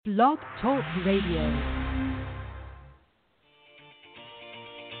Blog Talk Radio.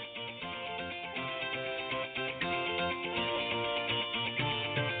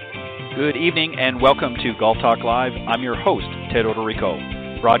 Good evening and welcome to Golf Talk Live. I'm your host, Ted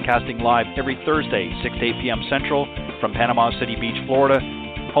Odorico, broadcasting live every Thursday, 6 to 8 p.m. Central from Panama City Beach, Florida,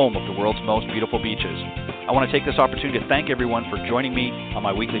 home of the world's most beautiful beaches. I want to take this opportunity to thank everyone for joining me on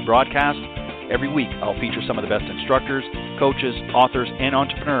my weekly broadcast. Every week, I'll feature some of the best instructors, coaches, authors, and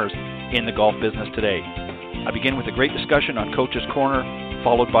entrepreneurs in the golf business today. I begin with a great discussion on Coach's Corner,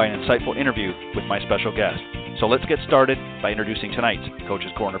 followed by an insightful interview with my special guest. So let's get started by introducing tonight's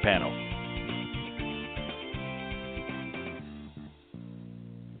Coach's Corner panel.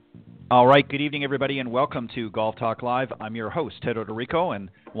 All right, good evening, everybody, and welcome to Golf Talk Live. I'm your host, Ted Odorico, and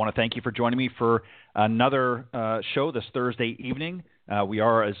I want to thank you for joining me for another show this Thursday evening. We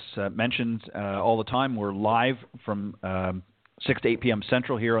are, as mentioned all the time, we're live from 6 to 8 p.m.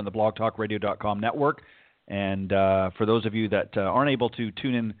 Central here on the blogtalkradio.com network. And for those of you that aren't able to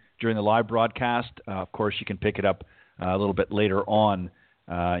tune in during the live broadcast, of course, you can pick it up a little bit later on,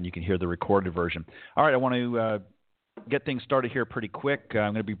 and you can hear the recorded version. All right, I want to get things started here pretty quick.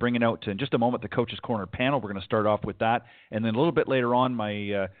 I'm going to be bringing out in just a moment the Coach's Corner panel. We're going to start off with that. And then a little bit later on,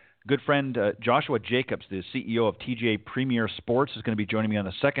 my good friend Joshua Jacobs, the CEO of TGA Premier Sports, is going to be joining me on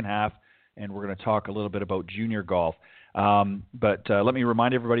the second half, and we're going to talk a little bit about junior golf. But let me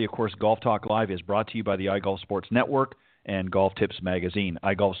remind everybody, of course, Golf Talk Live is brought to you by the iGolf Sports Network and Golf Tips Magazine.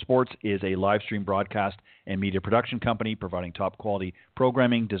 iGolf Sports is a live stream broadcast and media production company providing top quality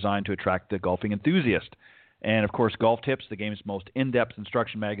programming designed to attract the golfing enthusiast. And, of course, Golf Tips, the game's most in-depth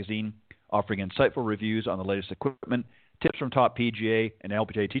instruction magazine, offering insightful reviews on the latest equipment, tips from top PGA and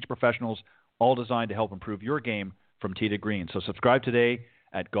LPGA teach professionals, all designed to help improve your game from tee to green. So subscribe today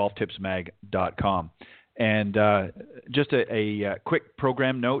at golftipsmag.com. And just a quick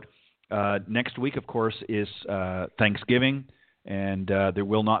program note, next week, of course, is Thanksgiving, and there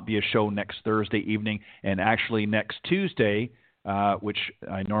will not be a show next Thursday evening. And actually next Tuesday, which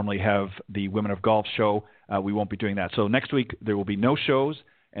I normally have the Women of Golf show, we won't be doing that. So next week there will be no shows,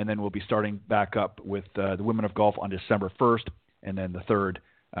 and then we'll be starting back up with the Women of Golf on December 1st, and then the 3rd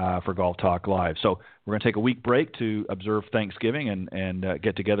for Golf Talk Live. So we're going to take a week break to observe Thanksgiving and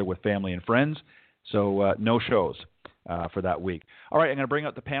get together with family and friends. So no shows for that week. All right, I'm going to bring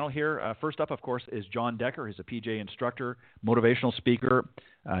out the panel here. First up, of course, is John Decker. He's a PGA instructor, motivational speaker.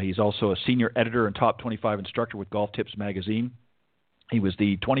 He's also a senior editor and top 25 instructor with Golf Tips Magazine. He was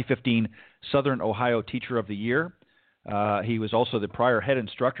the 2015 Southern Ohio Teacher of the Year. He was also the prior head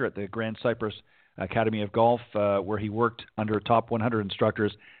instructor at the Grand Cypress Academy of Golf, where he worked under top 100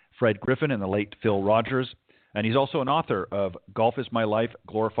 instructors Fred Griffin and the late Phil Rogers. And he's also an author of Golf is My Life,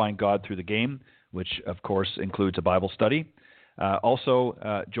 Glorifying God Through the Game, which, of course, includes a Bible study.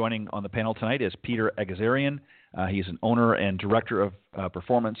 Also joining on the panel tonight is Peter Agazarian. He's an owner and director of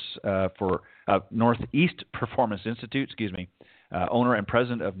performance for Northeast Performance Institute, owner and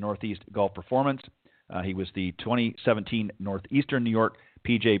president of Northeast Golf Performance. He was the 2017 Northeastern New York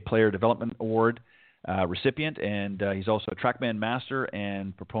PGA Player Development Award recipient, and he's also a TrackMan Master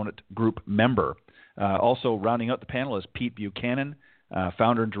and Proponent Group member. Also rounding out the panel is Pete Buchanan,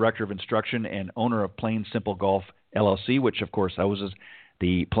 founder and director of instruction and owner of Plain Simple Golf LLC, which, of course, houses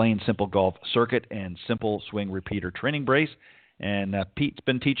the Plain Simple Golf Circuit and Simple Swing Repeater Training Brace. And Pete's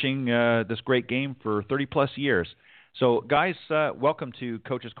been teaching this great game for 30-plus years. So, guys, welcome to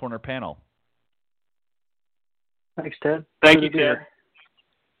Coach's Corner panel. Thanks, Ted. Thank you, Ted.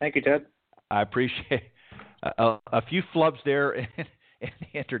 Thank you, Ted. I appreciate a few flubs there in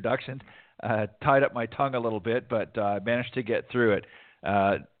the introduction. Tied up my tongue a little bit, but I managed to get through it.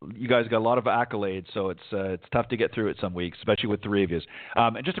 You guys got a lot of accolades, so it's tough to get through it some weeks, especially with three of you.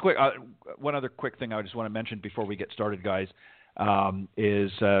 And just a quick one other quick thing I just want to mention before we get started, guys,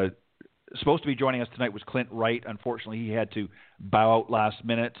 is supposed to be joining us tonight was Clint Wright. Unfortunately, he had to bow out last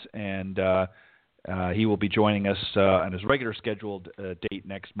minute, and he will be joining us on his regular scheduled date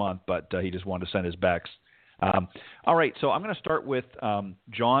next month, but he just wanted to send his backs. All right, so I'm going to start with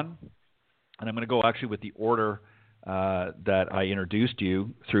John, and I'm going to go actually with the order that I introduced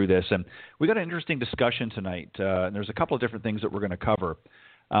you through this. And we got an interesting discussion tonight, and there's a couple of different things that we're going to cover.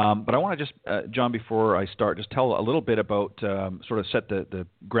 But I want to just, John, before I start, just tell a little bit about, sort of set the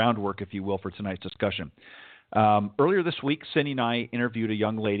groundwork, if you will, for tonight's discussion. Earlier this week, Cindy and I interviewed a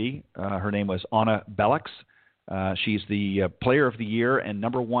young lady. Her name was Anna Belix. She's the Player of the Year and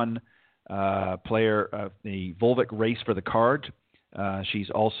number one player of the Volvic Race for the Card. She's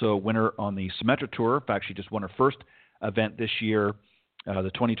also a winner on the Symetra Tour. In fact, she just won her first event this year,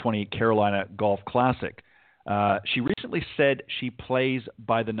 the 2020 Carolina Golf Classic. She recently said she plays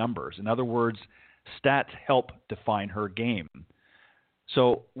by the numbers. In other words, stats help define her game.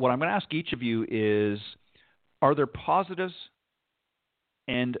 So what I'm going to ask each of you is, are there positives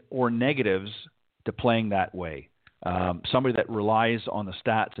and or negatives to playing that way? Somebody that relies on the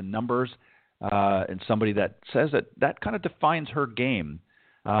stats and numbers, and somebody that says that kind of defines her game.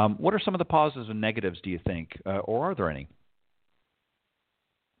 What are some of the positives and negatives, do you think, or are there any?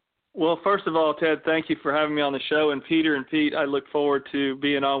 Well, first of all, Ted, thank you for having me on the show. And Peter and Pete, I look forward to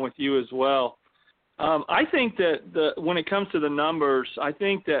being on with you as well. I think that when it comes to the numbers, I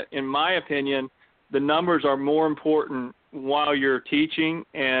think that, in my opinion, the numbers are more important while you're teaching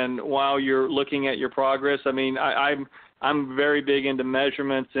and while you're looking at your progress. I mean, I'm very big into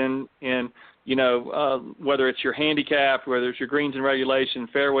measurements and whether it's your handicap, whether it's your greens in regulation,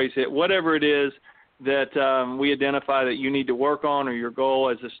 fairways hit, whatever it is that we identify that you need to work on or your goal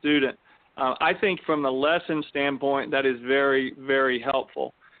as a student. I think from the lesson standpoint, that is very, very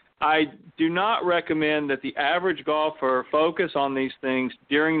helpful. I do not recommend that the average golfer focus on these things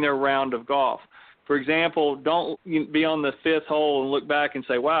during their round of golf. For example, don't be on the fifth hole and look back and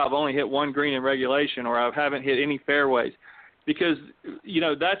say, wow, I've only hit one green in regulation, or I haven't hit any fairways, because,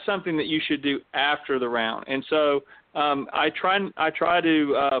 that's something that you should do after the round. And so I try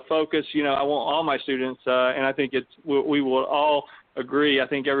to focus, I want all my students, and I think we will all agree, I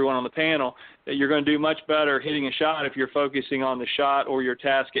think everyone on the panel, that you're going to do much better hitting a shot if you're focusing on the shot or your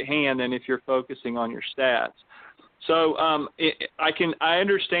task at hand than if you're focusing on your stats. So I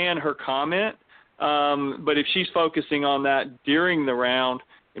understand her comment, but if she's focusing on that during the round,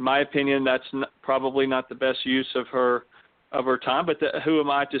 in my opinion, that's probably not the best use of her time. But who am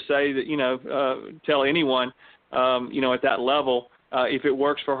I to say that, tell anyone, at that level, if it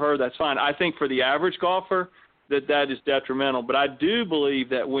works for her, that's fine. I think for the average golfer, that is detrimental. But I do believe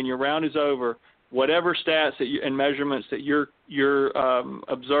that when your round is over, whatever stats and measurements that you're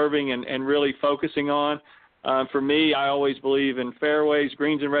observing and really focusing on, for me, I always believe in fairways,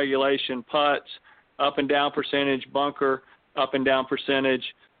 greens in regulation, putts, up and down percentage, bunker, up and down percentage.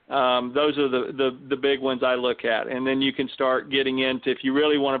 Those are the big ones I look at. And then you can start getting into, if you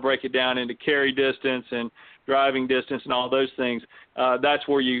really want to break it down into carry distance and driving distance and all those things, that's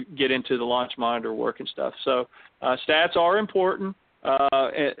where you get into the launch monitor work and stuff. So stats are important.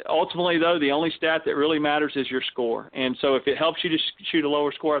 Ultimately, though, the only stat that really matters is your score. And so if it helps you to shoot a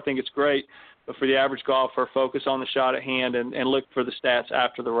lower score, I think it's great. But for the average golfer, focus on the shot at hand and look for the stats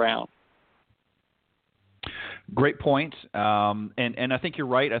after the round. Great point. And I think you're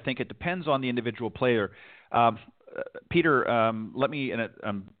right. I think it depends on the individual player. Peter, I'm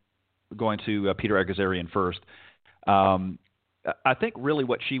going to Peter Agazarian first. I think really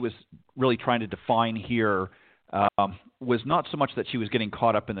what she was really trying to define here was not so much that she was getting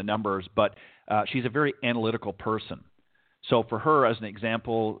caught up in the numbers, but she's a very analytical person. So for her, as an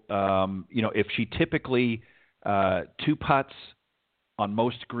example, if she typically two putts on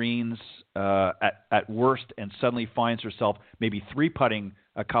most greens at worst and suddenly finds herself maybe three putting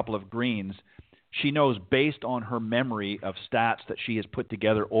a couple of greens, she knows based on her memory of stats that she has put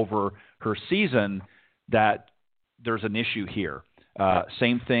together over her season that there's an issue here.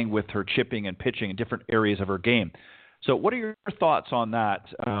 Same thing with her chipping and pitching in different areas of her game. So what are your thoughts on that?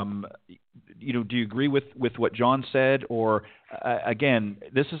 Do you agree with what John said? Or, again,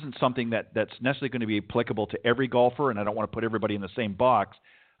 this isn't something that's necessarily going to be applicable to every golfer, and I don't want to put everybody in the same box.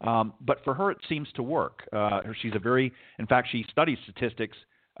 But for her, it seems to work. In fact, she studied statistics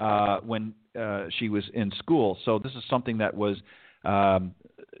when she was in school. So this is something that was,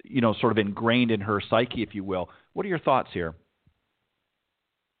 sort of ingrained in her psyche, if you will. What are your thoughts here?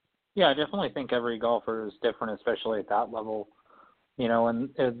 Yeah, I definitely think every golfer is different, especially at that level, and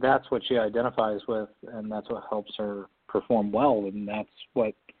that's what she identifies with, and that's what helps her perform well, and that's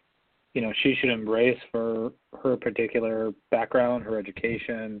what, she should embrace for her particular background, her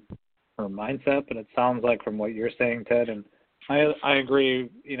education, her mindset. But it sounds like from what you're saying, Ted, and I agree,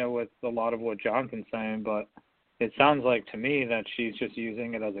 with a lot of what Jonathan's saying, but it sounds like to me that she's just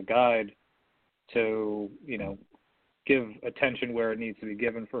using it as a guide to, give attention where it needs to be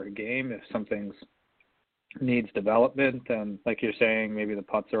given for a game. If something needs development, then like you're saying, maybe the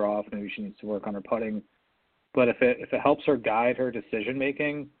putts are off, maybe she needs to work on her putting. But if it helps her guide her decision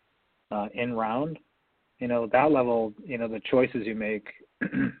making in round, that level, the choices you make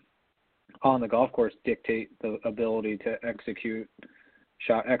on the golf course dictate the ability to execute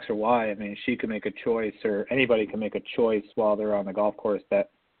shot X or Y. I mean, she can make a choice, or anybody can make a choice while they're on the golf course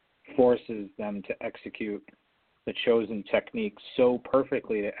that forces them to execute the chosen technique so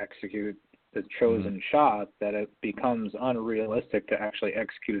perfectly to execute the chosen shot that it becomes unrealistic to actually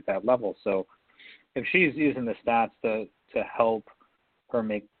execute at that level. So if she's using the stats to help her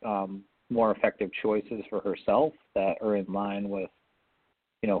make more effective choices for herself that are in line with,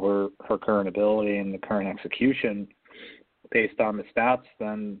 her current ability and the current execution based on the stats,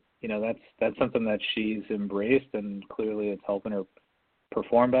 then, that's something that she's embraced, and clearly it's helping her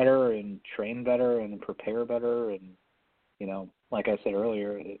perform better and train better and prepare better. And, like I said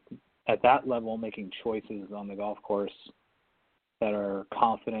earlier, at that level, making choices on the golf course that are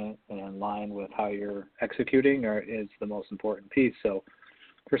confident and in line with how you're executing is the most important piece. So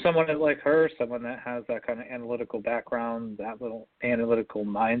for someone like her, someone that has that kind of analytical background, that little analytical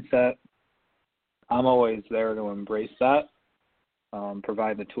mindset, I'm always there to embrace that,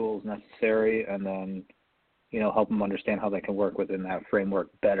 provide the tools necessary, and then, help them understand how they can work within that framework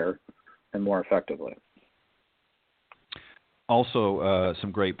better and more effectively. Also,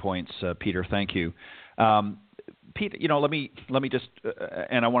 some great points, Peter. Thank you. Pete, let me just,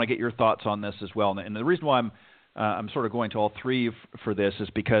 and I want to get your thoughts on this as well. And the reason why I'm sort of going to all three for this is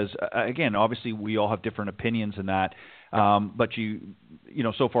because, again, obviously we all have different opinions in that. But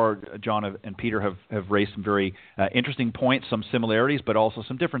so far, John and Peter have raised some very interesting points, some similarities, but also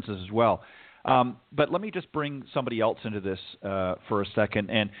some differences as well. But let me just bring somebody else into this for a second.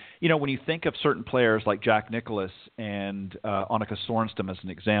 And, when you think of certain players like Jack Nicklaus and Annika Sorenstam as an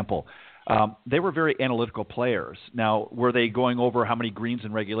example, they were very analytical players. Now, were they going over how many greens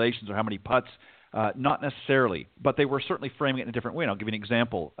and regulations or how many putts? Not necessarily, but they were certainly framing it in a different way. And I'll give you an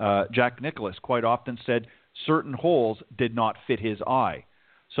example. Jack Nicklaus quite often said certain holes did not fit his eye.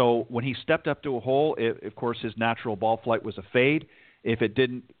 So when he stepped up to a hole, of course, his natural ball flight was a fade. If it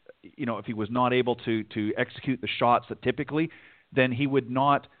didn't, if he was not able to execute the shots that typically, then he would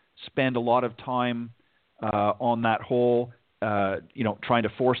not spend a lot of time on that hole, trying to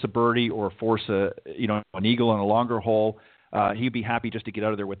force a birdie or force an eagle on a longer hole. He'd be happy just to get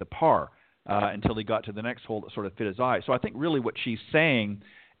out of there with a par until he got to the next hole that sort of fit his eye. So I think really what she's saying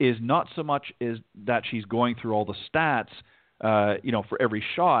is not so much is that she's going through all the stats, for every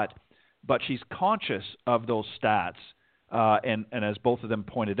shot, but she's conscious of those stats. And as both of them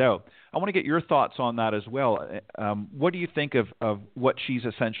pointed out, I want to get your thoughts on that as well. What do you think of what she's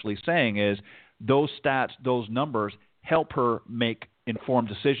essentially saying is those stats, those numbers help her make informed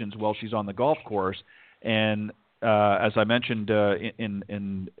decisions while she's on the golf course? And as I mentioned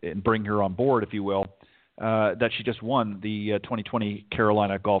in bringing her on board, if you will, that she just won the 2020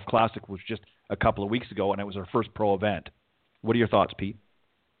 Carolina Golf Classic, which was just a couple of weeks ago, and it was her first pro event. What are your thoughts, Pete?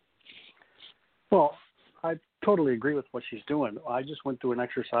 Well, I totally agree with what she's doing. I just went through an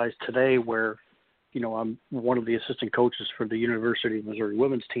exercise today where, I'm one of the assistant coaches for the University of Missouri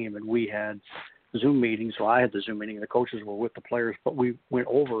women's team, and we had Zoom meetings. So I had the Zoom meeting, and the coaches were with the players, but we went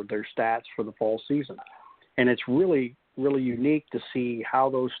over their stats for the fall season. And it's really, really unique to see how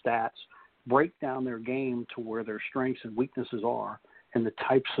those stats break down their game to where their strengths and weaknesses are and the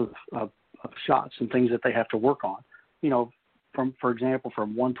types of shots and things that they have to work on. For example,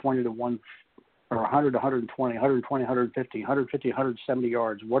 from 120 to 100 to 120, 120, 150, 150, 170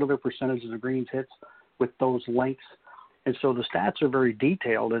 yards. What are their percentages of greens hits with those lengths? And so the stats are very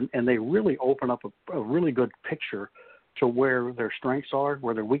detailed, and they really open up a really good picture to where their strengths are,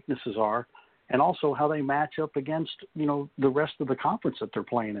 where their weaknesses are, and also how they match up against, the rest of the conference that they're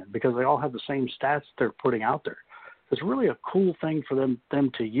playing in, because they all have the same stats they're putting out there. It's really a cool thing for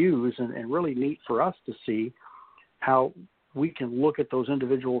them to use, and really neat for us to see how we can look at those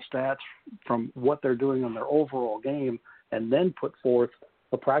individual stats from what they're doing on their overall game and then put forth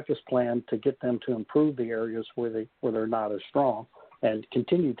a practice plan to get them to improve the areas where they're not as strong and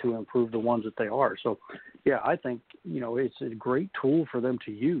continue to improve the ones that they are. So, yeah, I think, it's a great tool for them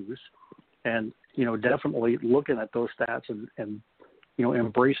to use, and, definitely looking at those stats and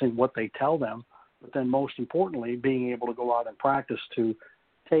embracing what they tell them, but then most importantly, being able to go out and practice to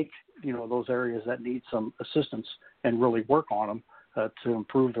take, those areas that need some assistance and really work on them to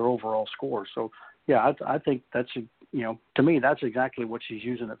improve their overall score. So, yeah, I think that's, to me, that's exactly what she's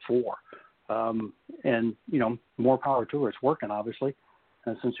using it for. And, more power to her. It's working, obviously,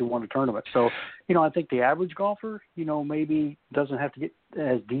 since she won a tournament. So, I think the average golfer, maybe doesn't have to get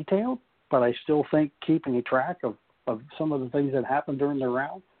as detailed, but I still think keeping a track of some of the things that happen during their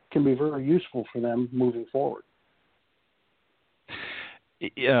round can be very useful for them moving forward.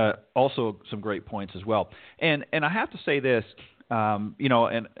 Also some great points as well. And I have to say this,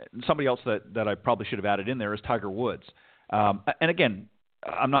 and somebody else that I probably should have added in there is Tiger Woods. And again,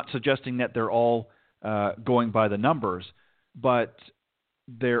 I'm not suggesting that they're all going by the numbers, but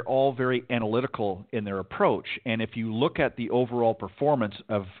they're all very analytical in their approach. And if you look at the overall performance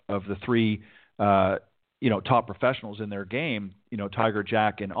of the three, top professionals in their game, Tiger,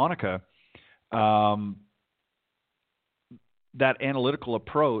 Jack, and Annika, that analytical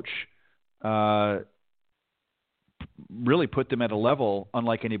approach really put them at a level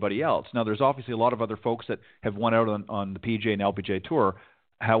unlike anybody else. Now, there's obviously a lot of other folks that have won out on the PGA and LPGA Tour.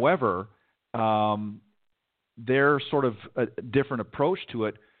 However, their sort of a different approach to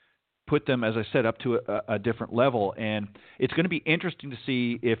it put them, as I said, up to a different level. And it's going to be interesting to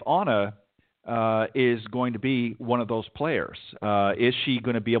see if Anna is going to be one of those players. Is she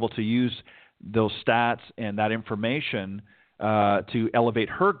going to be able to use those stats and that information to elevate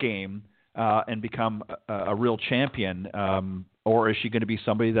her game and become a real champion, or is she going to be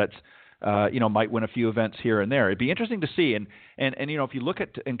somebody that's might win a few events here and there? It'd be interesting to see. And if you look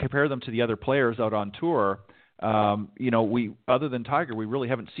at and compare them to the other players out on tour, we, other than Tiger, we really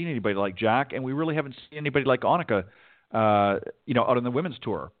haven't seen anybody like Jack, and we really haven't seen anybody like Annika, out on the women's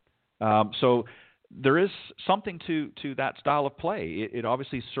tour. So there is something to that style of play. It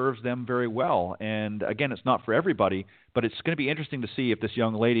obviously serves them very well. And again, it's not for everybody, but it's going to be interesting to see if this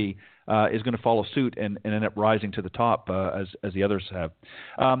young lady is going to follow suit and end up rising to the top as the others have.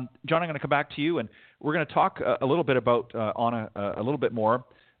 John, I'm going to come back to you, and we're going to talk a little bit about Anna a little bit more.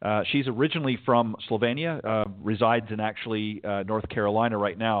 She's originally from Slovenia, resides in actually North Carolina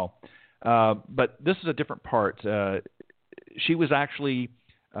right now. But this is a different part. She was actually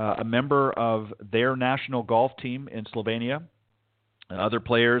a member of their national golf team in Slovenia. Other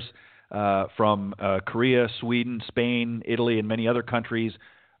players from Korea, Sweden, Spain, Italy, and many other countries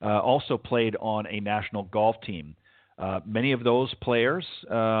also played on a national golf team. Many of those players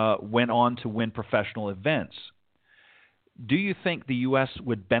went on to win professional events. Do you think the U.S.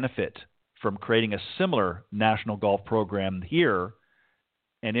 would benefit from creating a similar national golf program here?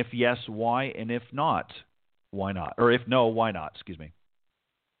 And if yes, why? And if not, why not? Or if no, why not? Excuse me.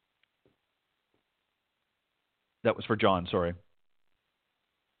 That was for John, sorry.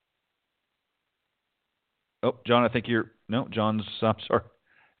 Oh, John, I think no, John's, I'm sorry.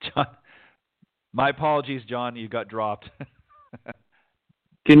 John, my apologies, John, you got dropped.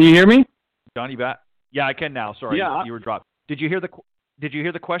 Can you hear me? John, you back? Yeah, I can now. Sorry, yeah, you were dropped. Did you hear the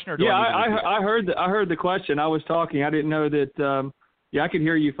question? Or do yeah, I heard the question. I was talking. I didn't know that. I could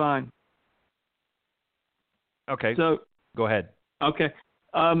hear you fine. Okay. So go ahead. Okay.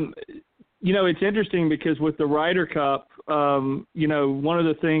 It's interesting because with the Ryder Cup, one of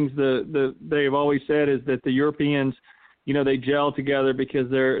the things they've always said is that the Europeans, they gel together because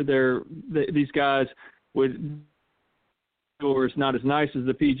these guys would tours not as nice as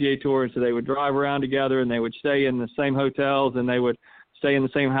the PGA Tour, so they would drive around together and they would stay in the same hotels and they would stay in the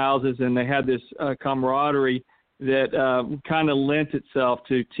same houses, and they had this camaraderie that kind of lent itself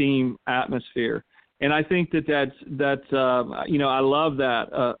to team atmosphere. And I think that's I love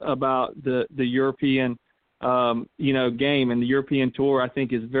that about the European game, and the European Tour I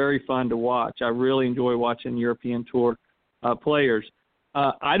think is very fun to watch. I really enjoy watching European Tour players.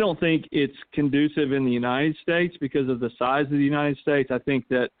 I don't think it's conducive in the United States because of the size of the United States. I think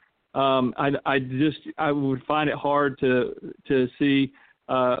that I would find it hard to see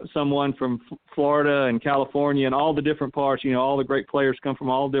someone from Florida and California and all the different parts. All the great players come from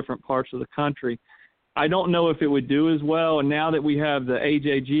all different parts of the country. I don't know if it would do as well. And now that we have the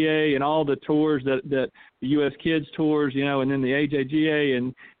AJGA and all the tours that the U.S. kids tours, and then the AJGA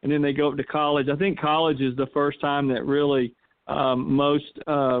and then they go up to college. I think college is the first time that really most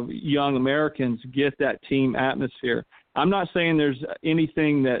young Americans get that team atmosphere. I'm not saying there's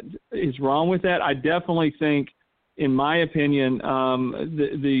anything that is wrong with that. I definitely think, in my opinion,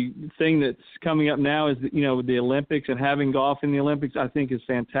 the thing that's coming up now is that, with the Olympics and having golf in the Olympics, I think is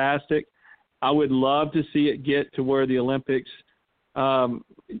fantastic. I would love to see it get to where the Olympics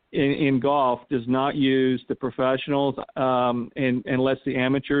in golf does not use the professionals and lets the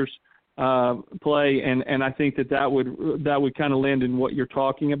amateurs play, and I think that would kind of lend in what you're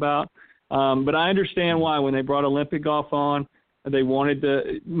talking about. But I understand why when they brought Olympic golf on, they wanted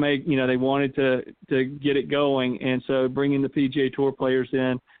to to get it going, and so bringing the PGA Tour players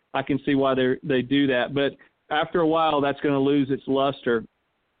in, I can see why they do that. But after a while, that's going to lose its luster,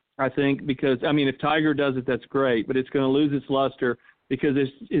 I think, because if Tiger does it, that's great, but it's going to lose its luster because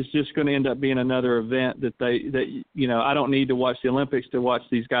it's just going to end up being another event that I don't need to watch the Olympics to watch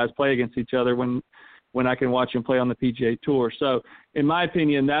these guys play against each other when I can watch them play on the PGA Tour. So in my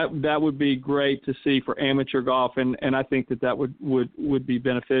opinion, that would be great to see for amateur golf, and I think that would be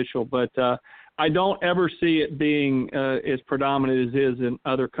beneficial. But I don't ever see it being as predominant as it is in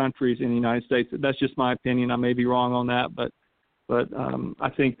other countries in the United States. That's just my opinion. I may be wrong on that, but I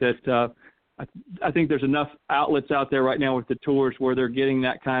think that I think there's enough outlets out there right now with the tours where they're getting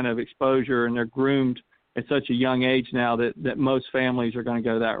that kind of exposure, and they're groomed at such a young age now that most families are going to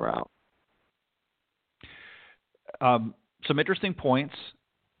go that route. Some interesting points,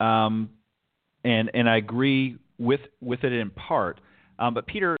 and I agree with it in part. But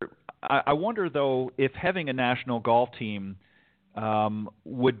Peter, I wonder though if having a national golf team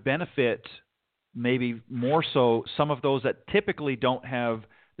would benefit maybe more so some of those that typically don't have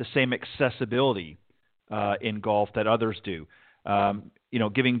the same accessibility in golf that others do.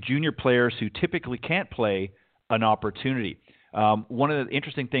 Giving junior players who typically can't play an opportunity. One of the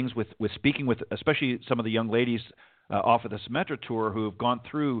interesting things with speaking with especially some of the young ladies off of the Symetra Tour who have gone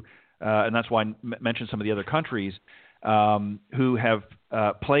through, and that's why I mentioned some of the other countries, who have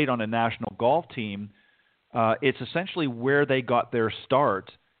played on a national golf team, it's essentially where they got their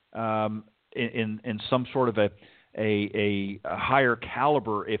start in some sort of a higher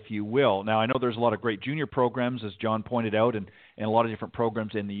caliber, if you will. Now, I know there's a lot of great junior programs, as John pointed out, and a lot of different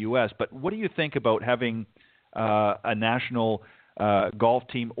programs in the U.S., but what do you think about having a national golf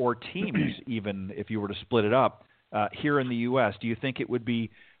team or teams, even if you were to split it up, here in the U.S.? Do you think it would be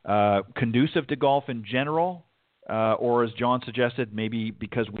conducive to golf in general? Or as John suggested, maybe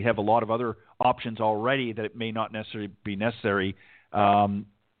because we have a lot of other options already that it may not necessarily be necessary.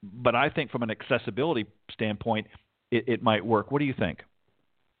 But I think from an accessibility standpoint, it might work. What do you think?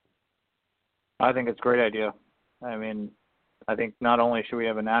 I think it's a great idea. I mean, I think not only should we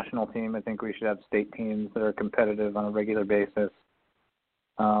have a national team, I think we should have state teams that are competitive on a regular basis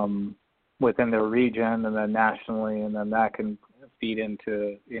within their region and then nationally, and then that can feed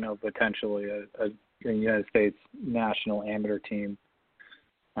into, potentially a United States national amateur team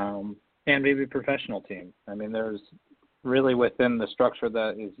and maybe a professional team. I mean, there's really within the structure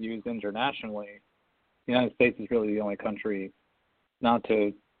that is used internationally, the United States is really the only country not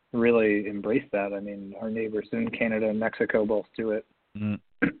to really embrace that. I mean, our neighbors in Canada and Mexico both do it. Mm.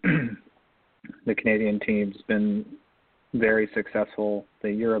 The Canadian team's been very successful.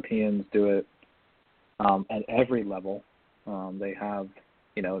 The Europeans do it at every level. They have,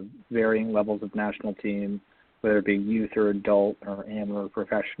 varying levels of national team, whether it be youth or adult or amateur or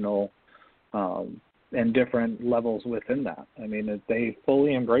professional, and different levels within that. I mean, they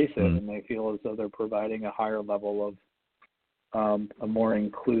fully embrace it and they feel as though they're providing a higher level of a more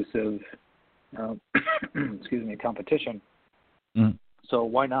inclusive, competition. Mm. So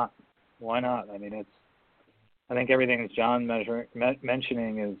why not? Why not? I mean, I think everything that John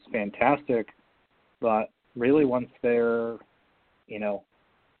mentioning is fantastic, but really once they're,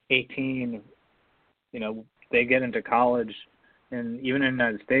 18, they get into college, and even in the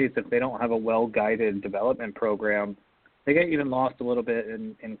United States, if they don't have a well-guided development program, they get even lost a little bit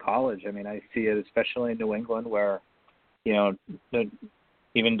in college. I mean, I see it especially in New England where,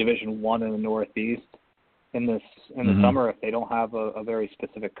 even Division I in the Northeast, in the summer, if they don't have a very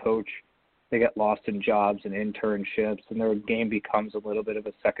specific coach, they get lost in jobs and internships, and their game becomes a little bit of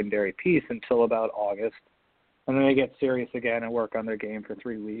a secondary piece until about August. And then they get serious again and work on their game for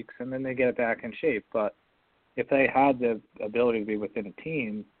 3 weeks, and then they get it back in shape. But if they had the ability to be within a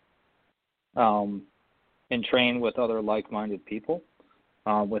team and train with other like-minded people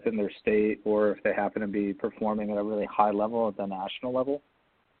within their state, or if they happen to be performing at a really high level at the national level,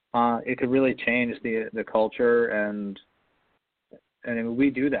 it could really change the culture. And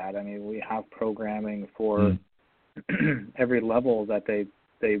we do that. I mean, we have programming for every level that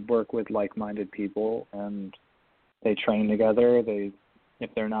they work with like-minded people, and they train together. If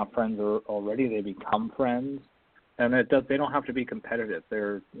they're not friends already, they become friends. And they don't have to be competitive.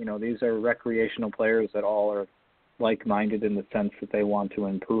 These are recreational players that all are like-minded in the sense that they want to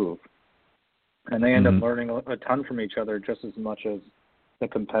improve. And they end up learning a ton from each other just as much as the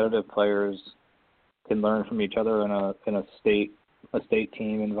competitive players can learn from each other in a state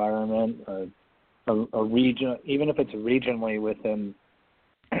team environment, a region, even if it's regionally within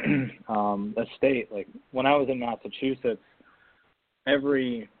a state. Like when I was in Massachusetts,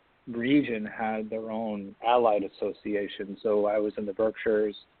 every region had their own allied association. So I was in the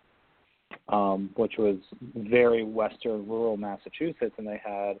Berkshires, which was very western rural Massachusetts, and they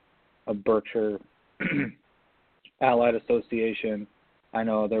had a Berkshire allied association. I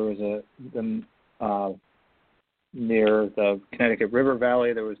know there was near the Connecticut River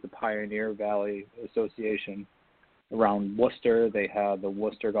Valley, there was the Pioneer Valley Association. Around Worcester, they had the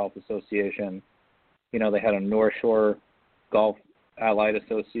Worcester Golf Association. They had a North Shore Golf Allied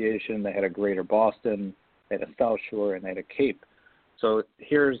Association. They had a Greater Boston. They had a South Shore, and they had a Cape. So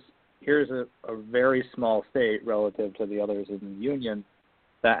here's a very small state relative to the others in the Union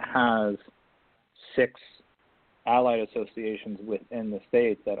that has 6 allied associations within the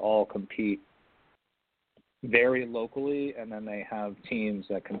state that all compete very locally, and then they have teams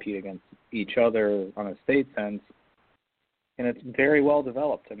that compete against each other on a state sense. And it's very well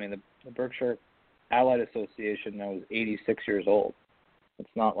developed. I mean, the Berkshire Allied Association now is 86 years old. It's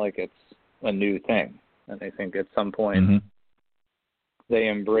not like it's a new thing. And I think at some point they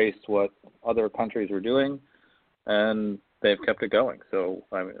embraced what other countries were doing, and they've kept it going. So,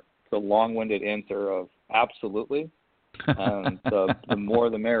 I mean, it's a long-winded answer of absolutely, and the more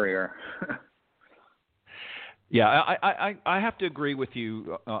the merrier. Yeah, I have to agree with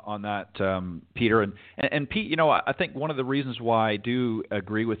you on that, Peter. And Pete, you know, I think one of the reasons why I do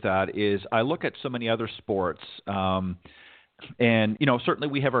agree with that is I look at so many other sports, and you know, certainly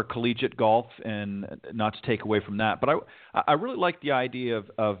we have our collegiate golf, and not to take away from that, but I really like the idea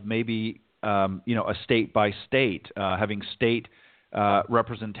of maybe you know, a state by state, having state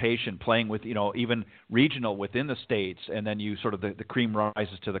representation, playing with, you know, even regional within the states, and then you sort of the cream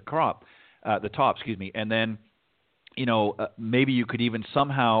rises to the top, excuse me, and then, you know, maybe you could even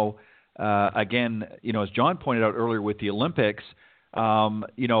somehow, again, you know, as John pointed out earlier with the Olympics,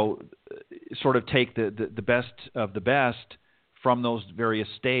 you know, sort of take the best of the best from those various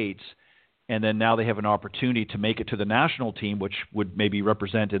states, and then now they have an opportunity to make it to the national team, which would maybe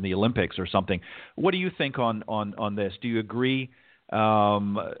represent in the Olympics or something. What do you think on this? Do you agree,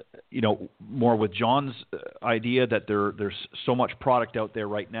 you know, more with John's idea that there's so much product out there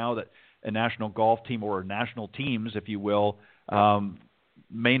right now that a national golf team or national teams, if you will,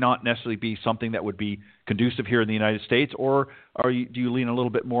 may not necessarily be something that would be conducive here in the United States? Or do you lean a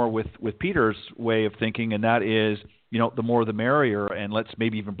little bit more with Peter's way of thinking, and that is, you know, the more the merrier, and let's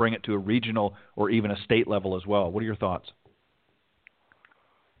maybe even bring it to a regional or even a state level as well? What are your thoughts?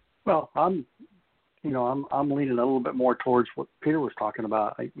 Well, I'm leaning a little bit more towards what Peter was talking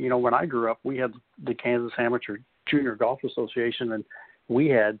about. You know, when I grew up, we had the Kansas Amateur Junior Golf Association, and we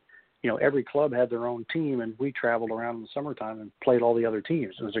had, you know, every club had their own team, and we traveled around in the summertime and played all the other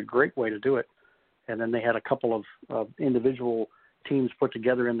teams. It was a great way to do it. And then they had a couple of individual teams put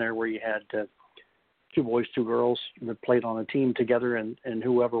together in there where you had two boys, two girls that played on a team together, and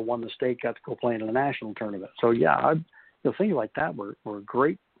whoever won the state got to go play in a national tournament. So, yeah, things like that were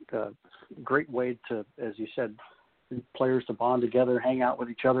great way to, as you said, players to bond together, hang out with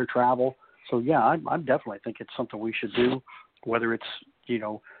each other, travel. So, yeah, I definitely think it's something we should do, whether it's, you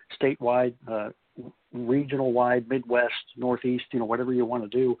know, statewide, regional-wide, Midwest, Northeast, you know, whatever you want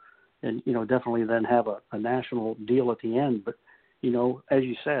to do, and, you know, definitely then have a national deal at the end. But, you know, as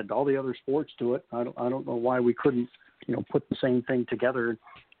you said, all the other sports do it. I don't know why we couldn't, you know, put the same thing together.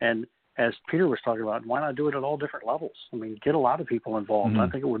 And as Peter was talking about, why not do it at all different levels? I mean, get a lot of people involved. I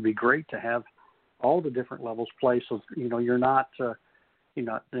think it would be great to have all the different levels play, so, you know, you're not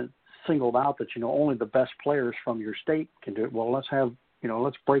singled out that, you know, only the best players from your state can do it. Well,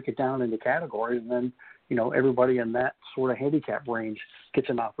 let's break it down into categories, and then, you know, everybody in that sort of handicap range gets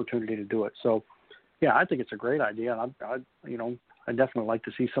an opportunity to do it. So, yeah, I think it's a great idea. I definitely like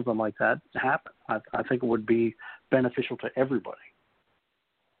to see something like that happen. I think it would be beneficial to everybody.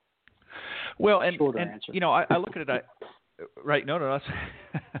 Well, and you know, I look at it, right? No,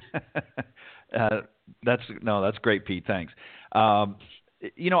 that's great, Pete. Thanks.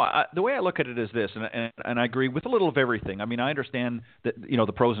 You know, the way I look at it is this, and I agree with a little of everything. I mean, I understand that, you know,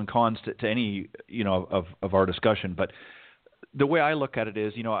 the pros and cons to any, you know, of our discussion, but the way I look at it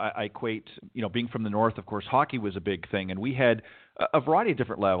is, you know, I equate, you know, being from the North, of course, hockey was a big thing, and we had a variety of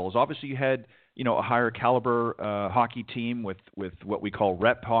different levels. Obviously, you had, you know, a higher caliber hockey team with what we call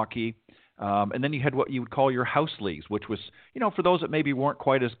rep hockey, and then you had what you would call your house leagues, which was, you know, for those that maybe weren't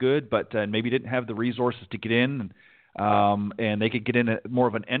quite as good, but maybe didn't have the resources to get in, and they could get in at more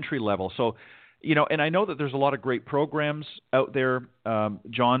of an entry level. So, you know, and I know that there's a lot of great programs out there,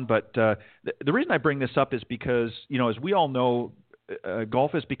 John, but the reason I bring this up is because, you know, as we all know,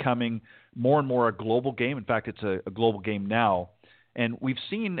 golf is becoming more and more a global game. In fact, it's a global game now. And we've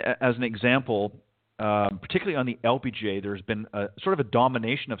seen, as an example, particularly on the LPGA, there's been sort of a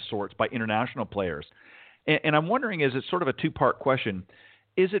domination of sorts by international players. And I'm wondering, is it sort of a two-part question?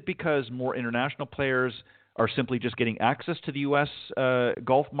 Is it because more international players are simply just getting access to the U.S.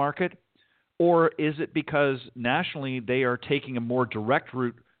 Golf market? Or is it because nationally they are taking a more direct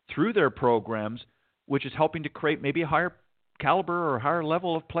route through their programs, which is helping to create maybe a higher caliber or higher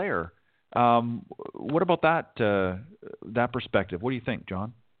level of player? What about that perspective? What do you think,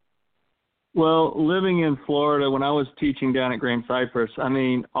 John? Well, living in Florida, when I was teaching down at Grand Cypress, I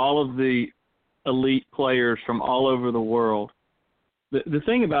mean, all of the elite players from all over the world. The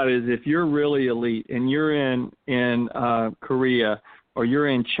thing about it is, if you're really elite and you're in Korea, or you're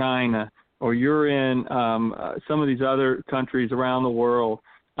in China, or you're in some of these other countries around the world,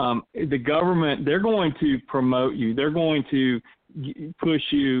 the government, they're going to promote you. They're going to push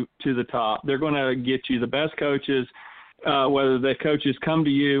you to the top. They're going to get you the best coaches. whether the coaches come to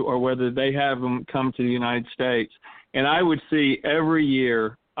you or whether they have them come to the United States. And I would see every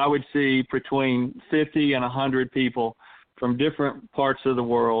year, I would see between 50 and 100 people from different parts of the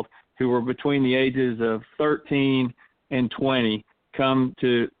world who were between the ages of 13 and 20 come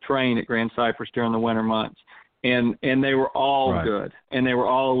to train at Grand Cypress during the winter months. And they were all good, and they were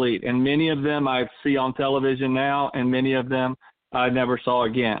all elite. And many of them I see on television now, and many of them I never saw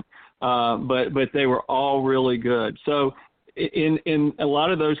again. But they were all really good. So in a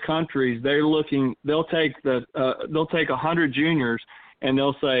lot of those countries, they'll take 100 juniors, and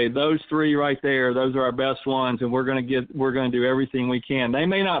they'll say, those three right there, those are our best ones, and we're going to do everything we can. They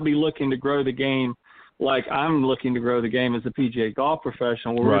may not be looking to grow the game like I'm looking to grow the game as a PGA golf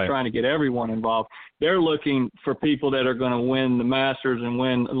professional, where we're trying to get everyone involved. They're looking for people that are going to win the Masters and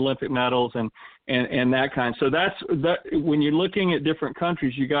win Olympic medals and that kind. So that when you're looking at different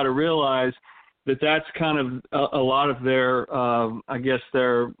countries, you got to realize that's kind of a lot of their, I guess,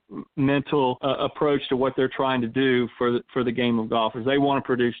 their mental approach to what they're trying to do for the game of golf is they want to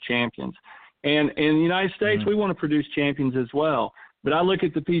produce champions. And in the United States, we want to produce champions as well. But I look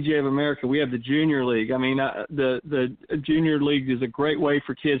at the PGA of America. We have the Junior League. I mean, the Junior League is a great way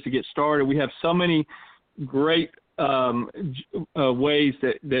for kids to get started. We have so many great ways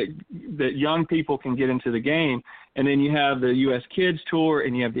that young people can get into the game. And then you have the U.S. Kids Tour,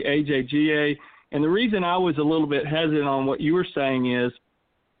 and you have the AJGA. And the reason I was a little bit hesitant on what you were saying is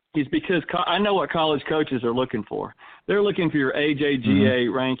because I know what college coaches are looking for. They're looking for your AJGA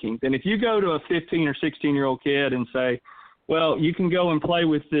rankings. And if you go to a 15 or 16-year-old kid and say, well, you can go and play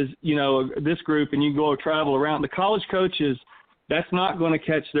with this, this group, and you can go travel around. The college coaches, that's not going to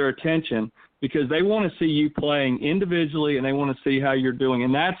catch their attention because they want to see you playing individually, and they want to see how you're doing.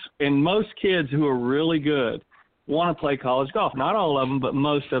 And most kids who are really good want to play college golf. Not all of them, but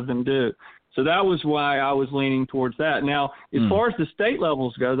most of them do. So that was why I was leaning towards that. Now, as far as the state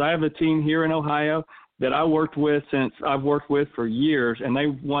levels goes, I have a team here in Ohio that I've worked with for years, and they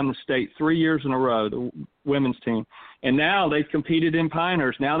won the state 3 years in a row, the women's team. And now they've competed in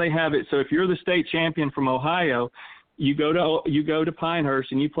Pinehurst. Now they have it. So if you're the state champion from Ohio, you go to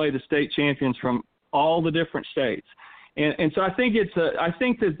Pinehurst and you play the state champions from all the different states. And so I think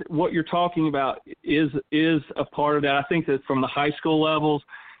that what you're talking about is a part of that. I think that from the high school levels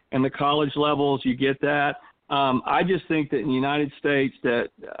and the college levels, you get that. I just think that in the United States that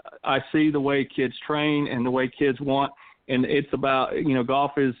I see the way kids train and the way kids want, and it's about,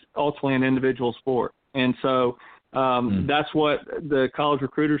 golf is ultimately an individual sport. And so that's what the college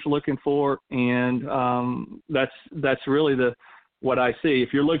recruiters are looking for, and that's really what I see.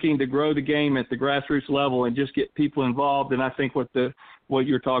 If you're looking to grow the game at the grassroots level and just get people involved, then I think what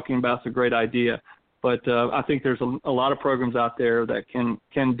you're talking about is a great idea. But I think there's a lot of programs out there that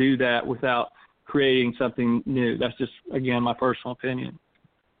can do that without creating something new. That's just, again, my personal opinion.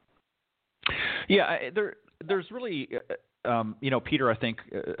 Yeah, there's really, Peter, I think,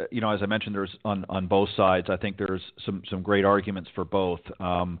 as I mentioned, there's on both sides, I think there's some great arguments for both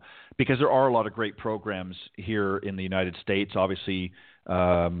because there are a lot of great programs here in the United States. Obviously,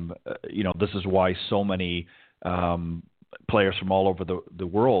 this is why so many players from all over the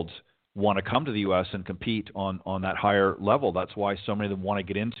world want to come to the U.S. and compete on that higher level. That's why so many of them want to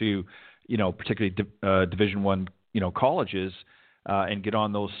get into, particularly Division I, colleges and get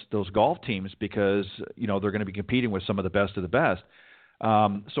on those golf teams because, they're going to be competing with some of the best of the best.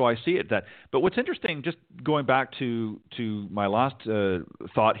 So I see it that. But what's interesting, just going back to my last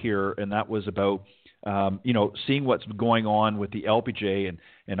thought here, and that was about, seeing what's going on with the LPGA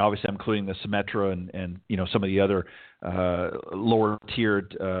and obviously I'm including the Symetra and some of the other lower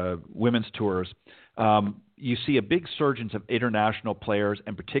tiered women's tours. You see a big surgence of international players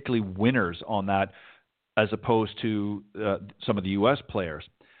and particularly winners on that as opposed to some of the U.S. players.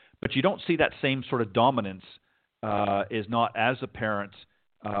 But you don't see that same sort of dominance is not as apparent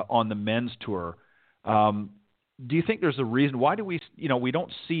on the men's tour. Do you think there's a reason? Why do we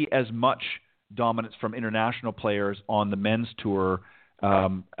don't see as much dominance from international players on the men's tour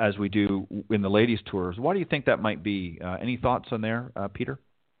as we do in the ladies' tours? Why do you think that might be? Any thoughts on there, Peter?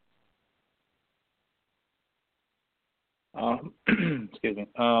 Excuse me.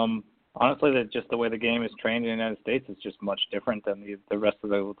 Honestly, that just the way the game is trained in the United States is just much different than the rest of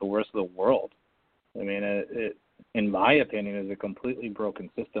the world. I mean, it in my opinion, is a completely broken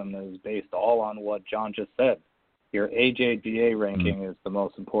system that is based all on what John just said. Your AJGA ranking is the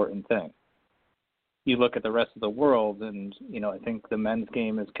most important thing. You look at the rest of the world, and I think the men's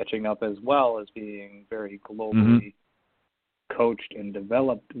game is catching up as well as being very globally coached and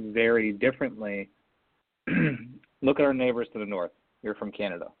developed very differently. Look at our neighbors to the north. You're from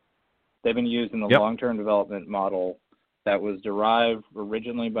Canada. They've been using the long-term development model that was derived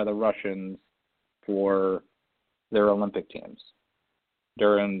originally by the Russians for their Olympic teams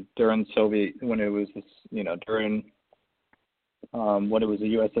during Soviet, when it was, during when it was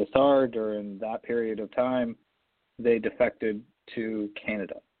the USSR. During that period of time, they defected to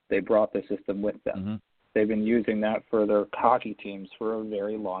Canada. They brought the system with them. Mm-hmm. They've been using that for their hockey teams for a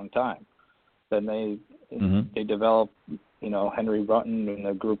very long time. Then they developed, Henry Button and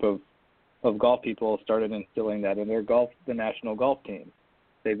a group of golf people started instilling that in the national golf team.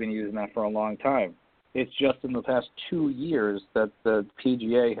 They've been using that for a long time. It's just in the past 2 years that the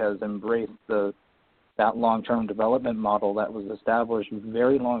PGA has embraced that long-term development model that was established a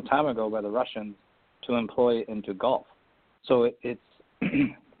very long time ago by the Russians to employ it into golf. So it's,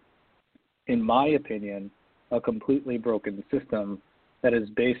 in my opinion, a completely broken system that is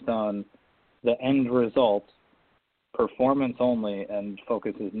based on the end result, performance only, and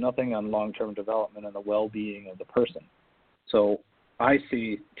focuses nothing on long-term development and the well-being of the person. So I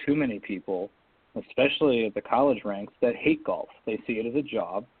see too many people, especially at the college ranks, that hate golf. They see it as a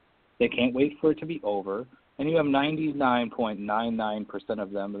job. They can't wait for it to be over. And you have 99.99%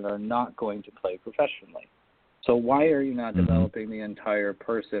 of them that are not going to play professionally. So why are you not developing the entire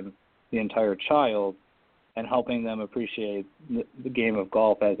person, the entire child, and helping them appreciate the game of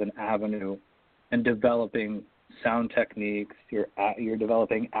golf as an avenue and developing sound techniques? You're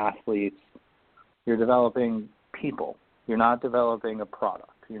developing athletes. You're developing people. You're not developing a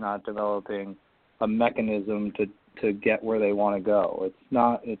product. You're not developing a mechanism to get where they want to go. It's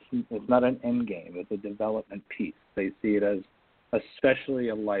not an end game. It's a development piece. They see it as especially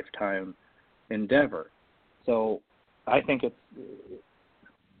a lifetime endeavor. So I think it's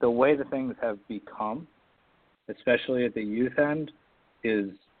the way the things have become, especially at the youth end,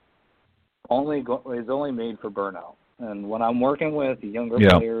 is only made for burnout. And when I'm working with younger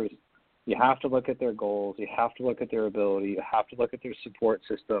players, you have to look at their goals. You have to look at their ability. You have to look at their support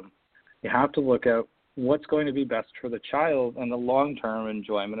system. You have to look at what's going to be best for the child and the long-term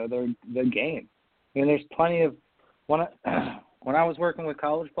enjoyment of their game. I mean, there's plenty of when I was working with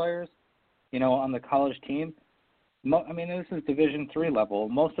college players, on the college team. This is Division III level.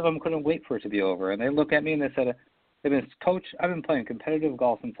 Most of them couldn't wait for it to be over, and they look at me and they said, "Coach, I've been playing competitive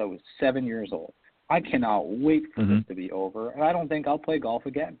golf since I was 7 years old. I cannot wait for this to be over, and I don't think I'll play golf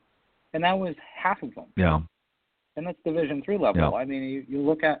again." And that was half of them. Yeah. And that's Division III level. Yeah. I mean, you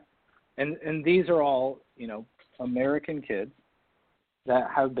look at, and these are all, American kids that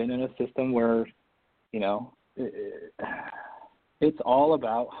have been in a system where, it's all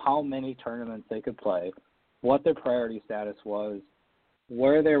about how many tournaments they could play, what their priority status was,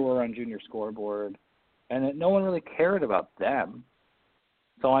 where they were on junior scoreboard, and that no one really cared about them.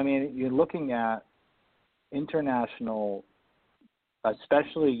 So, you're looking at international,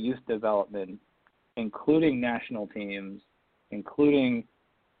 especially youth development, including national teams, including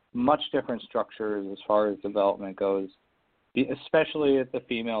much different structures as far as development goes, especially at the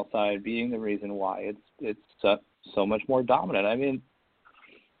female side, being the reason why it's so much more dominant.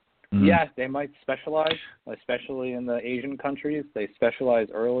 Yes, they might specialize, especially in the Asian countries. They specialize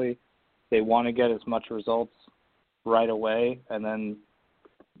early. They want to get as much results right away, and then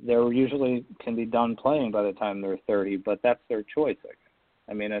they're usually can be done playing by the time they're 30, but that's their choice.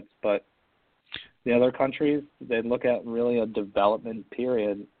 But the other countries, they look at really a development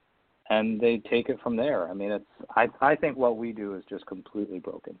period, and they take it from there. I think what we do is just completely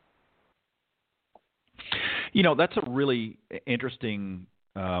broken. That's a really interesting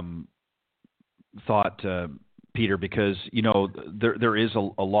thought, Peter, because there is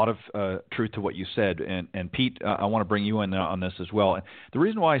a lot of truth to what you said, and Pete, I want to bring you in on this as well. The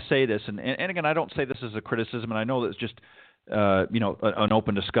reason why I say this, and again, I don't say this as a criticism, and I know that it's just an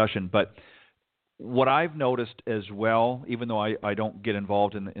open discussion, but what I've noticed as well, even though I don't get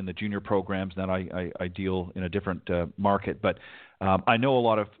involved in the junior programs, that I deal in a different market, but I know a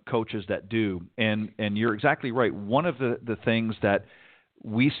lot of coaches that do, and you're exactly right. One of the things that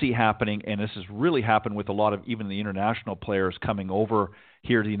we see happening, and this has really happened with a lot of even the international players coming over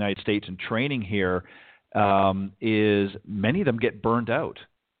here to the United States and training here, is many of them get burned out,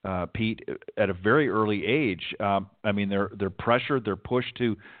 Pete, at a very early age. They're pressured, they're pushed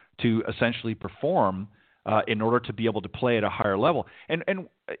to essentially perform in order to be able to play at a higher level. And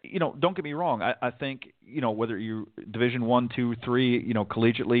don't get me wrong. I think whether you Division I, II, III,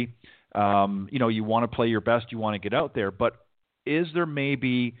 collegiately, you want to play your best, you want to get out there, but is there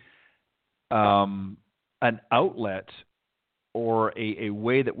maybe an outlet or a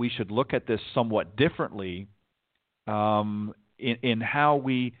way that we should look at this somewhat differently in how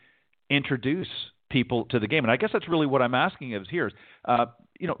we introduce people to the game? And I guess that's really what I'm asking is here.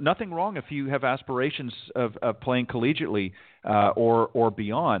 nothing wrong if you have aspirations of playing collegiately or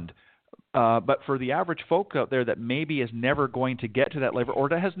beyond. But for the average folk out there that maybe is never going to get to that level or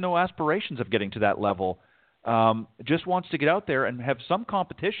that has no aspirations of getting to that level, just wants to get out there and have some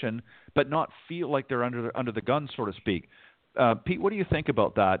competition but not feel like they're under the gun, so to speak. Pete, what do you think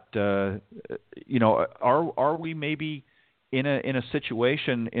about that? Are we maybe in a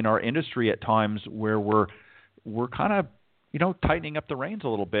situation in our industry at times where we're kind of tightening up the reins a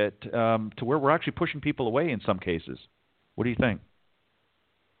little bit to where we're actually pushing people away in some cases? What do you think?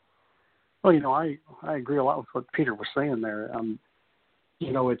 Well, I agree a lot with what Peter was saying there.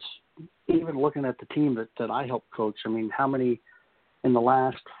 It's even looking at the team that I help coach. I mean, how many in the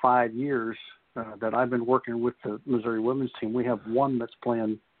last 5 years that I've been working with the Missouri women's team, we have one that's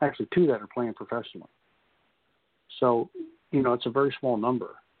playing, actually two that are playing professionally. So, it's a very small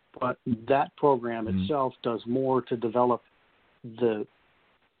number. But that program itself does more to develop the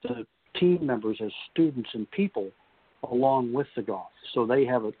team members as students and people along with the golf. So they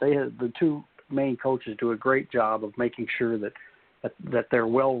have the two main coaches do a great job of making sure that they're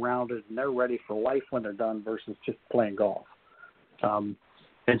well-rounded and they're ready for life when they're done versus just playing golf. And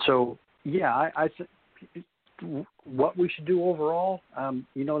so, I think what we should do overall,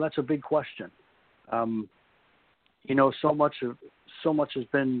 that's a big question. So much has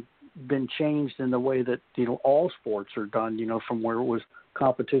been changed in the way that all sports are done. From where it was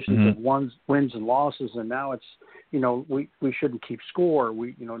competitions of wins and losses, and now it's we shouldn't keep score.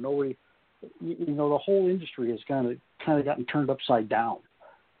 Nobody, the whole industry has kind of gotten turned upside down,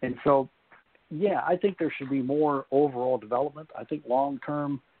 and so I think there should be more overall development. I think long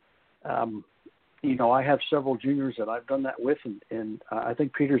term, I have several juniors that I've done that with, and I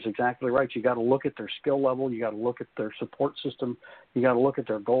think Peter's exactly right. You got to look at their skill level. You got to look at their support system. You got to look at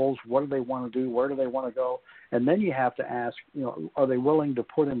their goals. What do they want to do? Where do they want to go? And then you have to ask, are they willing to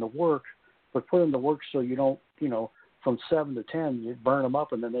put in the work, but put in the work so you don't, from 7 to 10, you burn them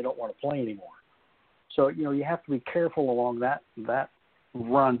up and then they don't want to play anymore. So, you have to be careful along that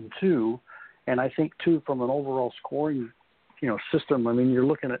run too. And I think too, from an overall scoring, system, I mean, you're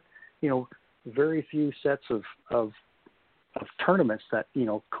looking at, very few sets of tournaments that,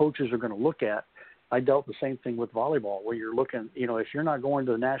 coaches are going to look at. I dealt the same thing with volleyball where you're looking, if you're not going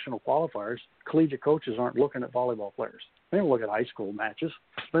to the national qualifiers, collegiate coaches aren't looking at volleyball players. They don't look at high school matches.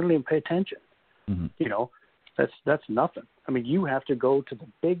 They don't even pay attention. That's nothing. I mean, you have to go to the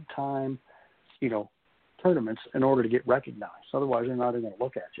big time, tournaments in order to get recognized. Otherwise, they're not even going to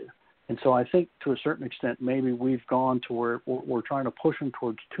look at you. And so I think to a certain extent, maybe we've gone to where we're trying to push them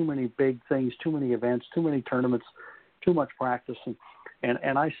towards too many big things, too many events, too many tournaments, too much practice.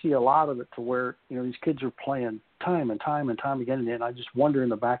 And I see a lot of it to where, these kids are playing time and time and time again. And I just wonder in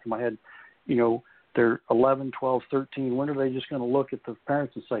the back of my head, they're 11, 12, 13. When are they just going to look at the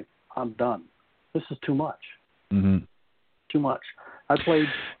parents and say, I'm done. This is too much. Too much. I played,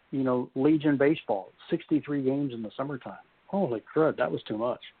 Legion baseball, 63 games in the summertime. Holy crud, that was too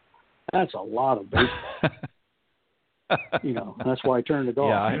much. That's a lot of baseball. That's why I turned to golf.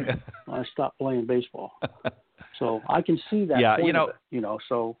 Yeah, I stopped playing baseball. So I can see that. Yeah, point of it,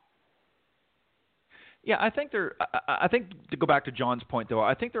 so. Yeah, I think to go back to John's point, though,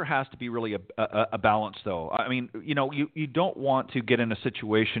 I think there has to be really a balance, though. I mean, you don't want to get in a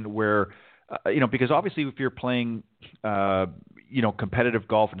situation where, because obviously if you're playing, competitive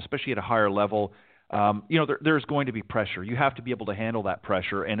golf, and especially at a higher level, there's going to be pressure. You have to be able to handle that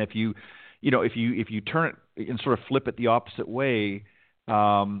pressure. And if you turn it and sort of flip it the opposite way,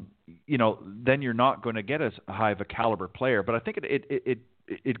 then you're not going to get as high of a caliber player. But I think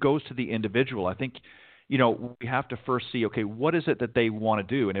it goes to the individual. I think, we have to first see, okay, what is it that they want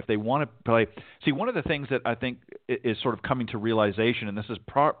to do? And if they want to play, see, one of the things that I think is sort of coming to realization, and this is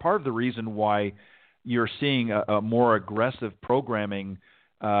part of the reason why you're seeing a more aggressive programming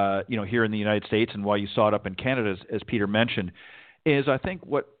here in the United States, and why you saw it up in Canada, as Peter mentioned, is I think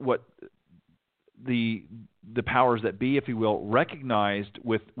what the powers that be, if you will, recognized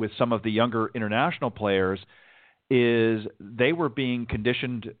with some of the younger international players is they were being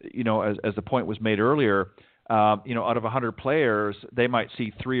conditioned, as the point was made earlier, out of 100 players, they might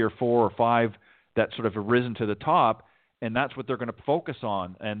see 3 or 4 or 5 that sort of have risen to the top, and that's what they're going to focus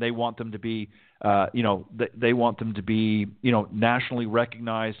on, and they want them to be they want them to be, nationally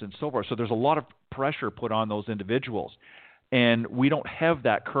recognized and so forth. So there's a lot of pressure put on those individuals, and we don't have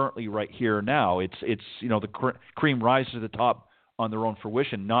that currently right here now. It's the cream rises to the top on their own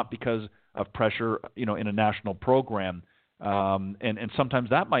fruition, not because of pressure, in a national program, and sometimes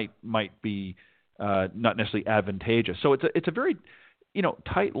that might be not necessarily advantageous. So it's a very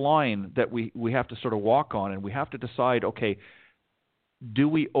tight line that we have to sort of walk on, and we have to decide, okay, do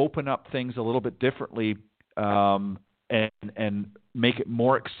we open up things a little bit differently and make it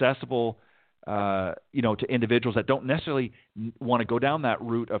more accessible, to individuals that don't necessarily want to go down that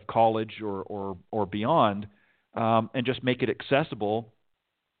route of college or beyond, and just make it accessible.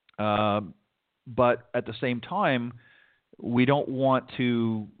 But at the same time, we don't want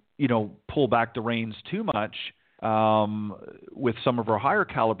to, pull back the reins too much with some of our higher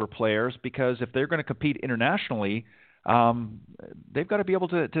caliber players, because if they're going to compete internationally, they've got to be able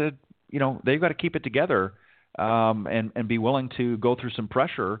to they've got to keep it together and be willing to go through some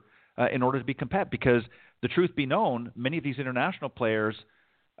pressure in order to be competitive. Because the truth be known, many of these international players,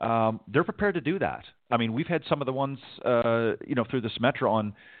 they're prepared to do that. I mean, we've had some of the ones, through the Symetra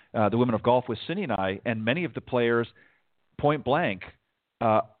on the Women of Golf with Cindy and I, and many of the players, point blank,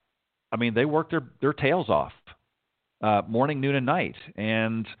 they work their tails off, morning, noon, and night,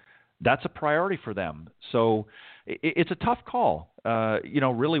 and that's a priority for them. So it's a tough call,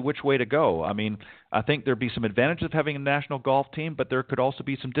 really which way to go. I mean, I think there'd be some advantages of having a national golf team, but there could also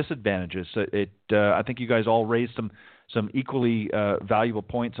be some disadvantages. I think you guys all raised some equally valuable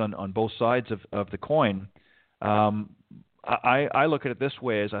points on both sides of the coin. I look at it this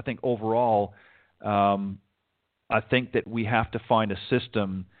way: as I think overall, I think that we have to find a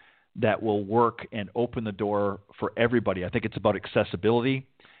system that will work and open the door for everybody. I think it's about accessibility,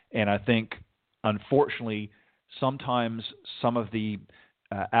 and I think, unfortunately, sometimes some of the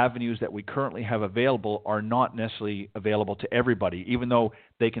avenues that we currently have available are not necessarily available to everybody, even though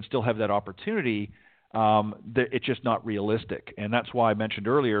they can still have that opportunity. It's just not realistic. And that's why I mentioned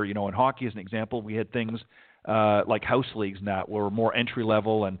earlier, in hockey as an example, we had things like house leagues and that were more entry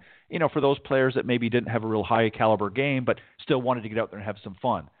level, and for those players that maybe didn't have a real high caliber game but still wanted to get out there and have some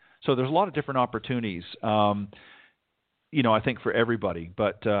fun. So there's a lot of different opportunities, I think, for everybody.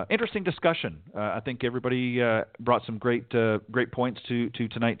 But interesting discussion. I think everybody brought some great points to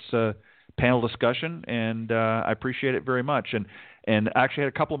tonight's panel discussion, and I appreciate it very much. And actually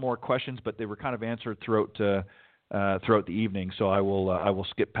had a couple more questions, but they were kind of answered throughout the evening, so I will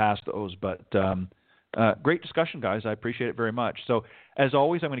skip past those. But great discussion, guys. I appreciate it very much. So as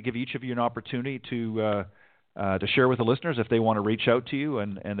always, I'm going to give each of you an opportunity to share with the listeners if they want to reach out to you,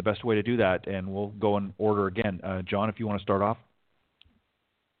 and the best way to do that. And we'll go in order again. John, if you want to start off.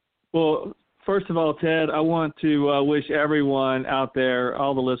 Well, first of all, Ted, I want to wish everyone out there,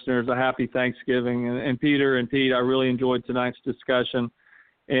 all the listeners, a happy Thanksgiving. And Peter and Pete, I really enjoyed tonight's discussion.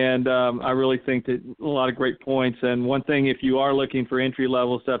 And I really think that a lot of great points. And one thing, if you are looking for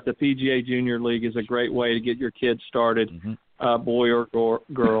entry-level stuff, the PGA Junior League is a great way to get your kids started, boy or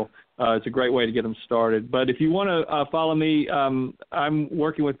girl. It's a great way to get them started. But if you want to follow me, I'm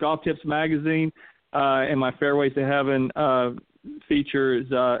working with Golf Tips Magazine, and my Fairways to Heaven feature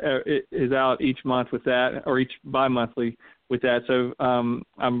is out each month with that, or each bi-monthly with that. So I'm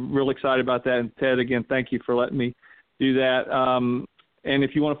real excited about that. And Ted, again, thank you for letting me do that. And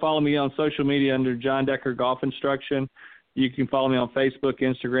if you want to follow me on social media under John Decker Golf Instruction, you can follow me on Facebook,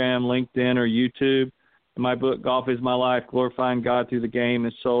 Instagram, LinkedIn, or YouTube. My book, Golf is My Life, Glorifying God Through the Game,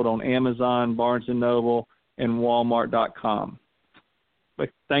 is sold on Amazon, Barnes & Noble, and Walmart.com. But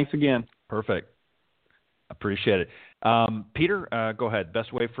thanks again. Perfect. Appreciate it. Peter, go ahead.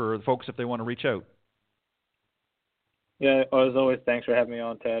 Best way for the folks if they want to reach out. Yeah, as always, thanks for having me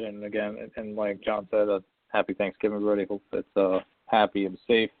on, Ted. And again, and like John said, happy Thanksgiving, everybody. Hope it's happy and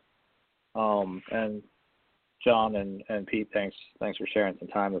safe. And John and Pete, thanks for sharing some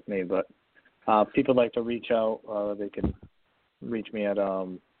time with me. But people like to reach out, they can reach me at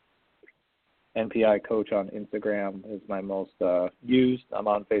NPI Coach on Instagram is my most used. I'm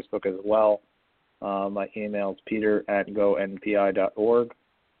on Facebook as well. My email is peter@gonpi.org.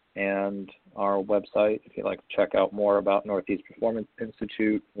 And our website, if you'd like to check out more about Northeast Performance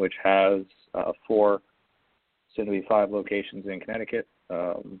Institute, which has 4, soon to be 5 locations in Connecticut,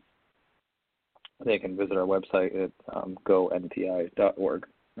 they can visit our website at gonpi.org.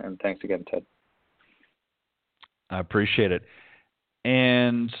 And thanks again, Ted. I appreciate it.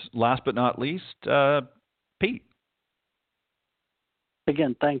 And last but not least, Pete.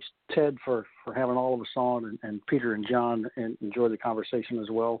 Again, thanks, Ted, for having all of us on, and Peter and John, and enjoy the conversation as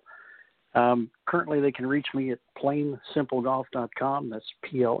well. Currently, they can reach me at planesimplegolf.com. That's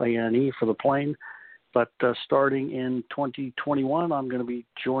PLANE for the plane. But starting in 2021, I'm going to be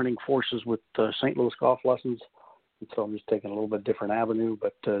joining forces with St. Louis Golf Lessons. And so I'm just taking a little bit different avenue,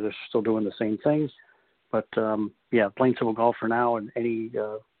 but they're still doing the same things. But, Plain Simple Golf for now, and any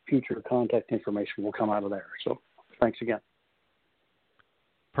future contact information will come out of there. So thanks again.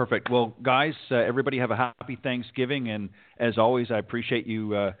 Perfect. Well, guys, everybody have a happy Thanksgiving. And as always, I appreciate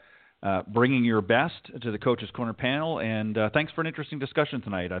you bringing your best to the Coach's Corner panel, and thanks for an interesting discussion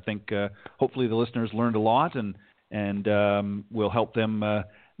tonight. I think hopefully the listeners learned a lot and will help them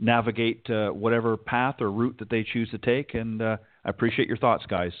navigate whatever path or route that they choose to take, and I appreciate your thoughts,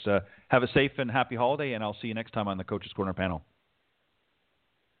 guys. Have a safe and happy holiday, and I'll see you next time on the Coach's Corner panel.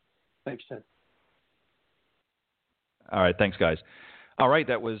 Thanks, Ted. All right, thanks, guys. All right,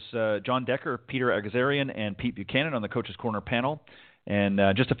 that was John Decker, Peter Agazarian, and Pete Buchanan on the Coach's Corner panel. And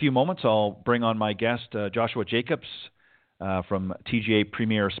just a few moments, I'll bring on my guest, Joshua Jacobs from TGA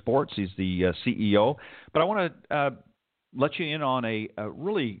Premier Sports. He's the CEO. But I want to let you in on a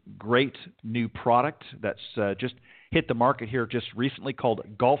really great new product that's just hit the market here just recently called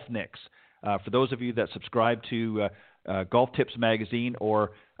Golf Nicks. For those of you that subscribe to Golf Tips magazine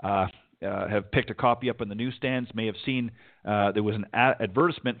or have picked a copy up in the newsstands, may have seen there was an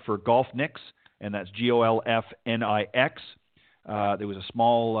advertisement for Golf Nicks, and that's GOLFNIX. There was a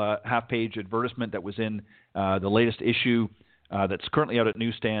small half-page advertisement that was in the latest issue that's currently out at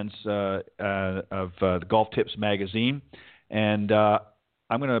newsstands of the Golf Tips magazine. And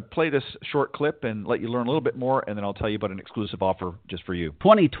I'm going to play this short clip and let you learn a little bit more, and then I'll tell you about an exclusive offer just for you.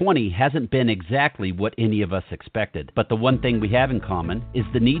 2020 hasn't been exactly what any of us expected, but the one thing we have in common is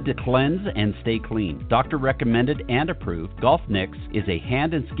the need to cleanse and stay clean. Doctor recommended and approved, Golf Nicks is a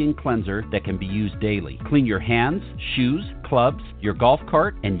hand and skin cleanser that can be used daily. Clean your hands, shoes, clubs, your golf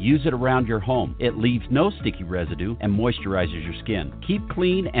cart, and use it around your home. It leaves no sticky residue and moisturizes your skin. Keep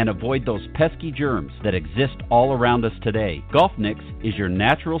clean and avoid those pesky germs that exist all around us today. Golf Nicks is your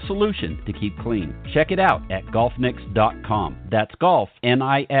natural solution to keep clean. Check it out at golfnix.com. That's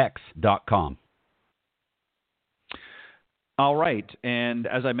golfnix.com. All right, and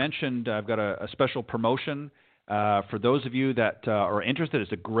as I mentioned, I've got a special promotion for those of you that are interested.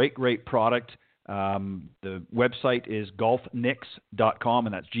 It's a great product. The website is golfnix.com,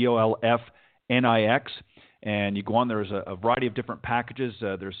 and that's GOLFNIX. And you go on, there's a variety of different packages.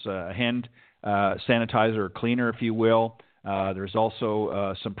 There's a hand sanitizer or cleaner, if you will. There's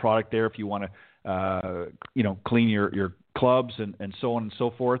also some product there if you want to, clean your clubs and so on and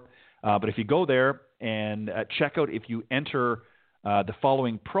so forth. But if you go there and at checkout, if you enter the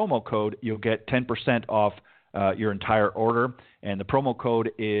following promo code, you'll get 10% off your entire order. And the promo code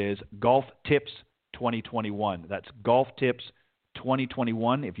is Golf Tips 2021. That's Golf Tips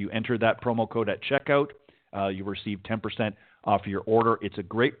 2021. If you enter that promo code at checkout, you'll receive 10% off your order. It's a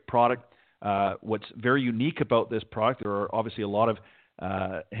great product. What's very unique about this product, there are obviously a lot of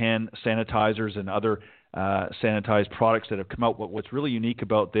hand sanitizers and other sanitized products that have come out, but what's really unique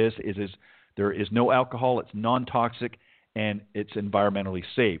about this is there is no alcohol, it's non-toxic, and it's environmentally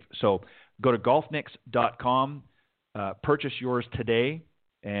safe. So go to golfnix.com, purchase yours today,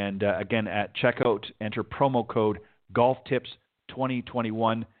 and again, at checkout, enter promo code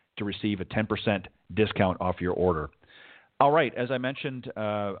GolfTips2021 to receive a 10% discount off your order. All right, as I mentioned,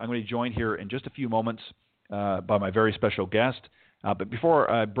 I'm going to be joined here in just a few moments by my very special guest. But before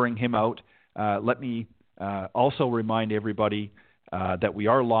I bring him out, let me also remind everybody that we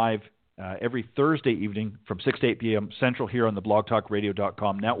are live every Thursday evening from 6 to 8 p.m. Central here on the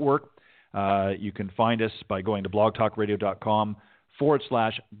blogtalkradio.com network. You can find us by going to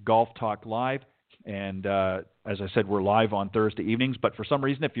blogtalkradio.com/Golf Talk Live. And as I said, we're live on Thursday evenings. But for some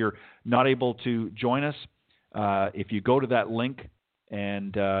reason, if you're not able to join us, if you go to that link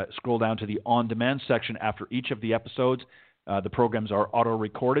and scroll down to the on-demand section after each of the episodes, the programs are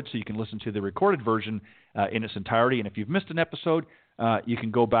auto-recorded, so you can listen to the recorded version in its entirety. And if you've missed an episode, you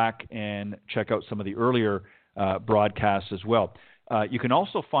can go back and check out some of the earlier broadcasts as well. You can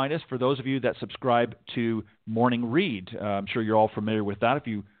also find us, for those of you that subscribe to Morning Read. I'm sure you're all familiar with that if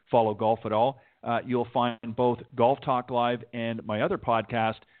you follow golf at all. You'll find both Golf Talk Live and my other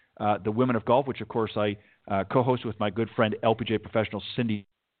podcast, The Women of Golf, which, of course, I co-host with my good friend LPGA professional Cindy,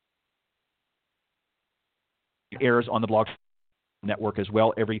 airs on the Blog Network as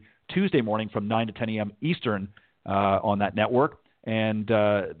well every Tuesday morning from 9 to 10 a.m. Eastern on that network. And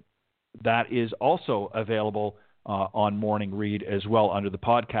that is also available on Morning Read as well under the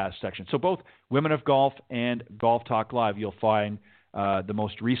podcast section. So both Women of Golf and Golf Talk Live, you'll find the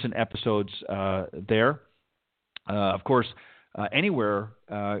most recent episodes there. Of course, anywhere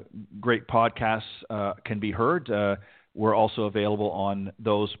great podcasts can be heard. We're also available on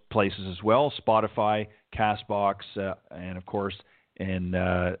those places as well, Spotify, CastBox, and of course in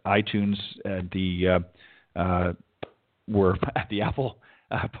iTunes. We're at the Apple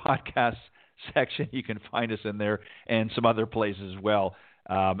Podcasts section. You can find us in there and some other places as well.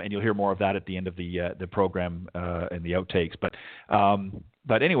 And you'll hear more of that at the end of the program and the outtakes.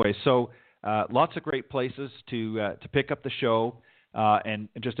 But anyway, so lots of great places to pick up the show. And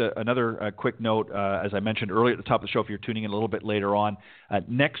just another quick note, as I mentioned earlier at the top of the show, if you're tuning in a little bit later on,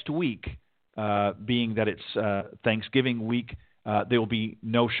 next week, being that it's Thanksgiving week, there will be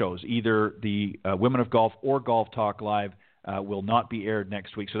no shows. Either the Women of Golf or Golf Talk Live will not be aired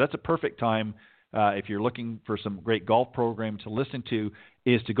next week. So that's a perfect time if you're looking for some great golf program to listen to,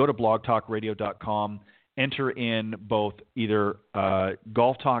 is to go to blogtalkradio.com, enter in both either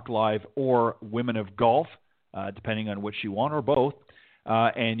Golf Talk Live or Women of Golf, depending on which you want, or both.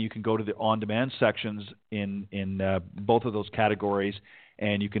 And you can go to the on-demand sections in both of those categories,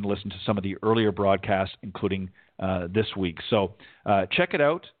 and you can listen to some of the earlier broadcasts, including this week. So check it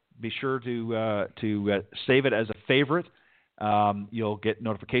out. Be sure to save it as a favorite. You'll get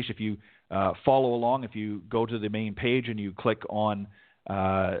notification if you follow along. If you go to the main page and you click on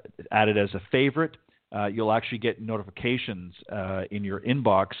add it as a favorite, you'll actually get notifications in your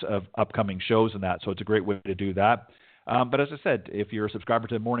inbox of upcoming shows and that. So it's a great way to do that. But as I said, if you're a subscriber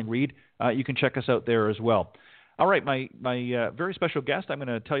to Morning Read, you can check us out there as well. All right, my very special guest, I'm going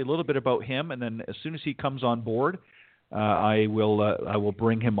to tell you a little bit about him, and then as soon as he comes on board, I will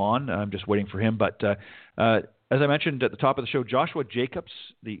bring him on. I'm just waiting for him. But as I mentioned at the top of the show, Joshua Jacobs,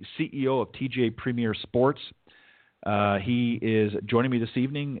 the CEO of TGA Premier Sports, he is joining me this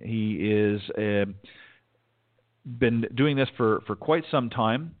evening. He is been doing this for quite some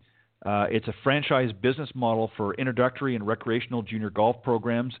time. It's a franchise business model for introductory and recreational junior golf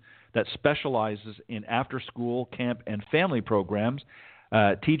programs that specializes in after-school, camp, and family programs.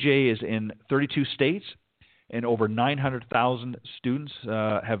 TGA is in 32 states, and over 900,000 students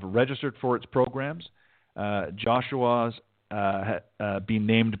have registered for its programs. Joshua's been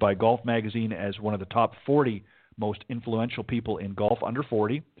named by Golf Magazine as one of the top 40 most influential people in golf under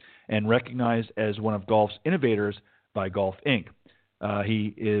 40, and recognized as one of golf's innovators by Golf Inc.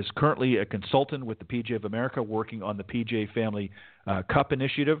 He is currently a consultant with the PGA of America, working on the PGA Family Cup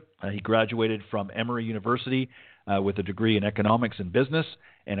Initiative. He graduated from Emory University with a degree in economics and business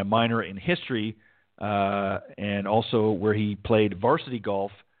and a minor in history, and also where he played varsity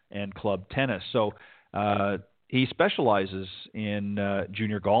golf and club tennis. So he specializes in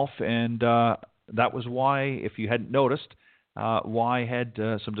junior golf, and that was why, if you hadn't noticed, why I had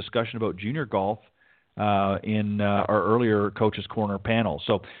some discussion about junior golf in our earlier Coach's Corner panel.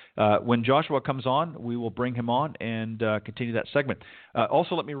 So when Joshua comes on, we will bring him on and continue that segment.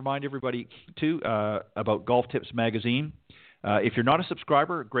 Also, let me remind everybody, too, about Golf Tips Magazine. If you're not a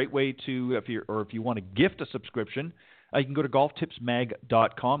subscriber, a great way to, if you want to gift a subscription, you can go to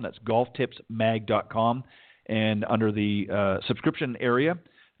golftipsmag.com. That's golftipsmag.com. And under the subscription area,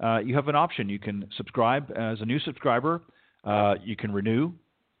 you have an option. You can subscribe as a new subscriber. You can renew.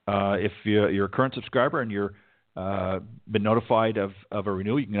 If you're a current subscriber and you're been notified of a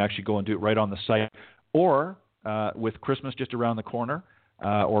renewal, you can actually go and do it right on the site. Or with Christmas just around the corner,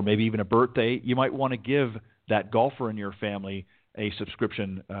 or maybe even a birthday, you might want to give that golfer in your family a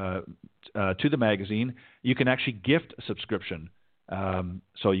subscription to the magazine. You can actually gift a subscription.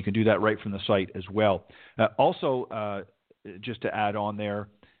 So you can do that right from the site as well. Also, just to add on there,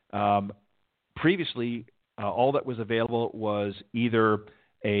 previously all that was available was either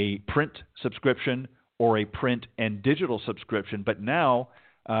a print subscription or a print and digital subscription. But now,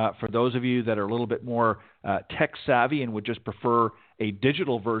 for those of you that are a little bit more tech savvy and would just prefer a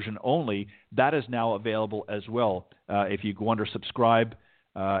digital version only, that is now available as well. If you go under subscribe,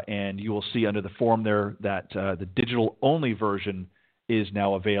 and you will see under the form there that the digital only version is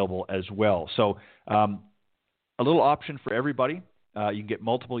now available as well. So a little option for everybody. You can get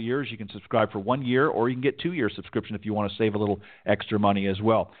multiple years. You can subscribe for 1 year, or you can get 2-year subscription if you want to save a little extra money as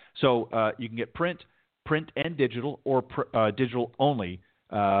well. So you can get print and digital, or digital only.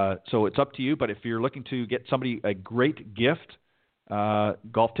 So it's up to you. But if you're looking to get somebody a great gift,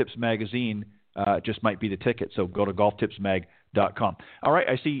 Golf Tips Magazine just might be the ticket. So go to golftipsmag.com. All right,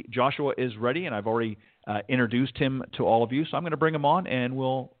 I see Joshua is ready, and I've already introduced him to all of you. So I'm going to bring him on, and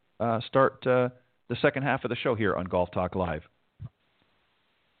we'll start the second half of the show here on Golf Talk Live.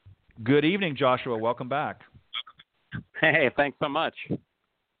 Good evening, Joshua. Welcome back. Hey, thanks so much.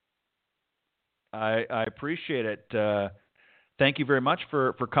 I appreciate it. Thank you very much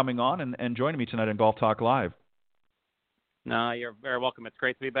for coming on and joining me tonight on Golf Talk Live. No, you're very welcome. It's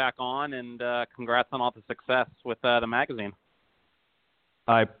great to be back on, and congrats on all the success with the magazine.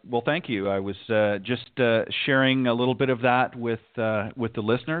 Well, thank you. I was just sharing a little bit of that with the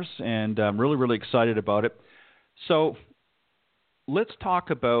listeners, and I'm really, really excited about it. So let's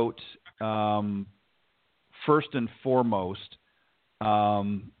talk about, first and foremost,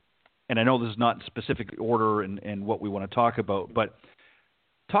 and I know this is not in specific order and what we want to talk about, but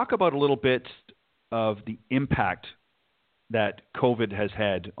talk about a little bit of the impact that COVID has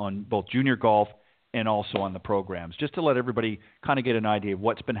had on both junior golf and also on the programs, just to let everybody kind of get an idea of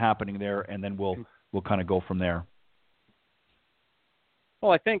what's been happening there, and then we'll kind of go from there.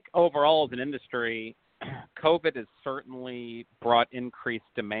 Well, I think overall as an industry, COVID has certainly brought increased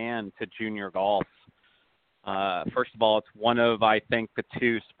demand to junior golf. First of all, it's one of, I think, the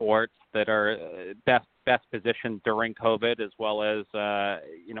two sports that are best positioned during COVID, as well as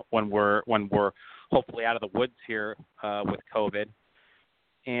when we're hopefully out of the woods here with COVID.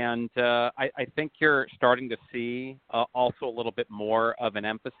 And I think you're starting to see also a little bit more of an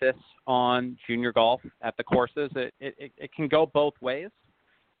emphasis on junior golf at the courses. It can go both ways.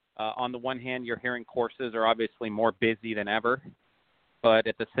 On the one hand, you're hearing courses are obviously more busy than ever, but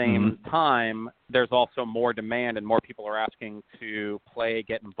at the same time, there's also more demand and more people are asking to play,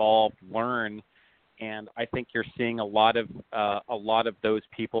 get involved, learn. And I think you're seeing a lot of those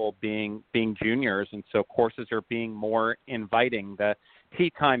people being juniors, and so courses are being more inviting. The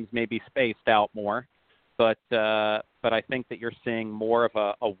tee times may be spaced out more, but I think that you're seeing more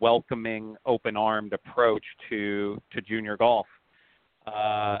of a welcoming, open-armed approach to junior golf.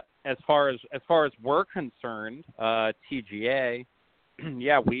 As far as we're concerned, TGA,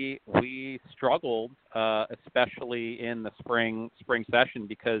 yeah, we struggled, especially in the spring session,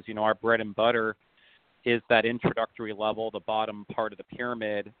 because our bread and butter is that introductory level, the bottom part of the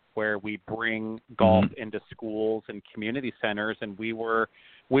pyramid, where we bring golf into schools and community centers, and we were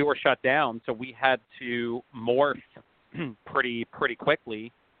shut down, so we had to morph pretty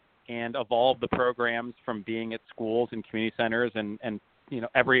quickly and evolve the programs from being at schools and community centers and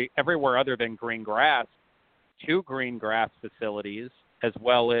everywhere other than green grass to green grass facilities, as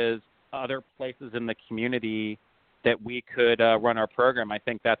well as other places in the community that we could run our program. I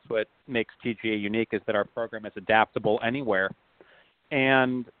think that's what makes TGA unique, is that our program is adaptable anywhere.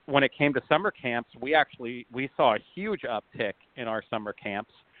 And when it came to summer camps, we saw a huge uptick in our summer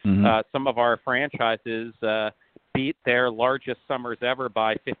camps. Some of our franchises beat their largest summers ever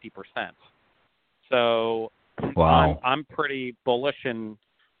by 50%. So wow. I'm pretty bullish and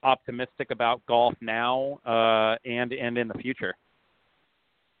optimistic about golf now and in the future.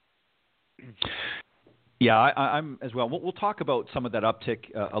 Yeah, I'm as well. We'll talk about some of that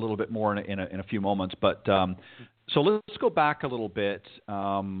uptick a little bit more in a few moments. But so let's go back a little bit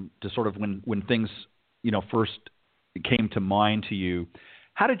to sort of when things first came to mind to you.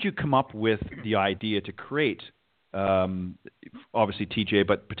 How did you come up with the idea to create obviously TGA,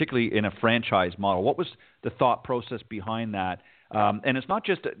 but particularly in a franchise model? What was the thought process behind that? And it's not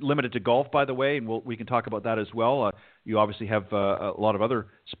just limited to golf, by the way, and we can talk about that as well. You obviously have a lot of other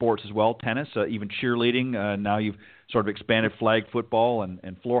sports as well, tennis, even cheerleading. Now you've sort of expanded flag football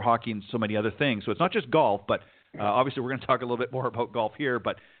and floor hockey and so many other things. So it's not just golf, but obviously we're going to talk a little bit more about golf here.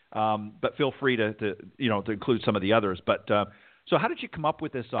 But feel free to include some of the others. But so how did you come up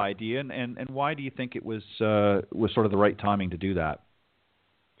with this idea, and why do you think it was sort of the right timing to do that?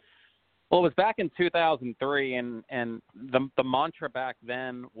 Well, it was back in 2003, and the mantra back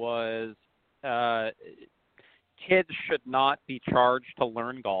then was kids should not be charged to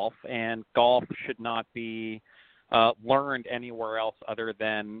learn golf, and golf should not be learned anywhere else other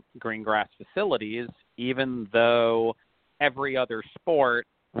than green grass facilities, even though every other sport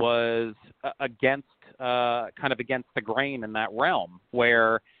was against the grain in that realm,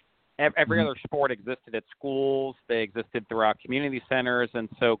 where every other sport existed at schools, they existed throughout community centers, and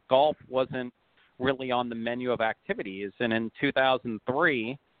so golf wasn't really on the menu of activities. And in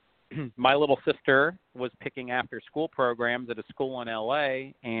 2003, my little sister was picking after-school programs at a school in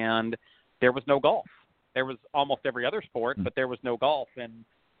L.A., and there was no golf. There was almost every other sport, but there was no golf. And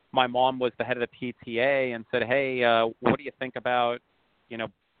my mom was the head of the PTA and said, hey, what do you think about,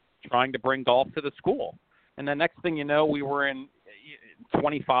 trying to bring golf to the school? And the next thing you know, we were in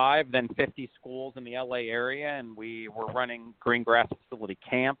 25, then 50 schools in the LA area, and we were running green grass facility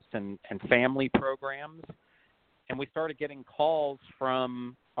camps and family programs. And we started getting calls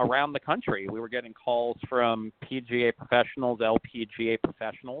from around the country. We were getting calls from PGA professionals, LPGA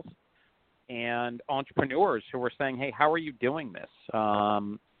professionals, and entrepreneurs who were saying, hey, how are you doing this?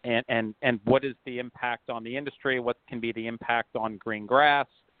 And what is the impact on the industry? What can be the impact on green grass?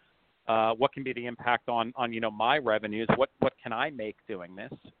 What can be the impact on my revenues? What can I make doing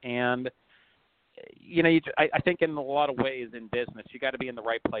this? And I think in a lot of ways in business, you got to be in the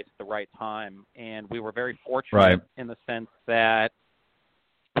right place at the right time. And we were very fortunate in the sense that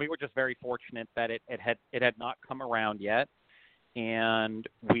we were just very fortunate that it had not come around yet. And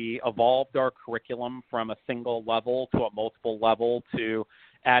we evolved our curriculum from a single level to a multiple level, to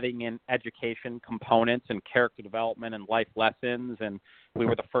adding in education components and character development and life lessons. And we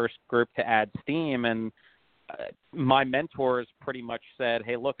were the first group to add STEAM. And my mentors pretty much said,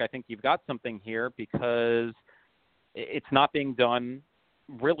 hey, look, I think you've got something here because it's not being done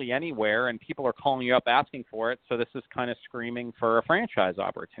really anywhere, and people are calling you up asking for it, so this is kind of screaming for a franchise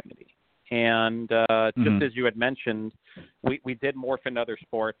opportunity. And just as you had mentioned, we did morph into other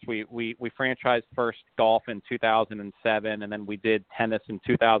sports. We franchised first golf in 2007, and then we did tennis in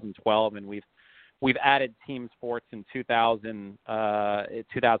 2012, and we've added team sports in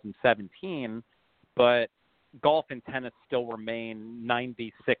 2017, but golf and tennis still remain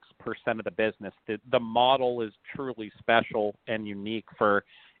 96% of the business. The model is truly special and unique for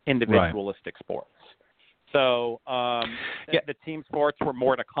individualistic sports. So the team sports were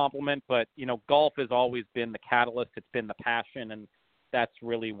more to complement, but, golf has always been the catalyst. It's been the passion, and that's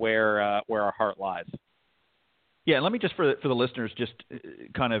really where our heart lies. Yeah, let me just for the listeners just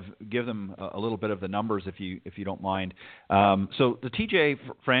kind of give them a little bit of the numbers if you don't mind. So the TGA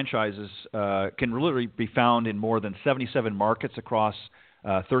franchises can literally be found in more than 77 markets across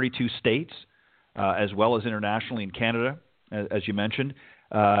 32 states, as well as internationally in Canada, as you mentioned.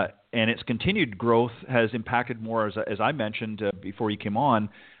 And its continued growth has impacted more, as I mentioned before you came on,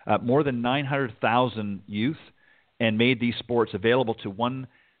 more than 900,000 youth, and made these sports available to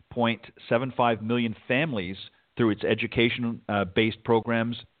 1.75 million families through its education-based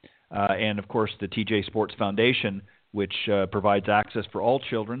programs, and of course the TJ Sports Foundation, which provides access for all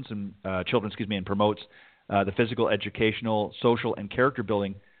children and promotes the physical, educational, social, and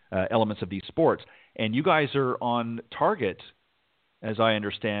character-building elements of these sports. And you guys are on target, as I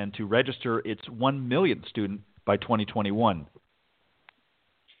understand, to register its 1 millionth student by 2021.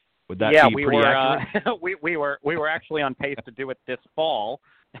 Would that be pretty accurate? we were actually on pace to do it this fall,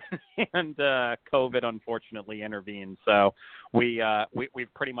 and COVID unfortunately intervened. So we've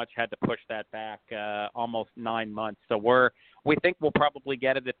pretty much had to push that back almost 9 months. So we think we'll probably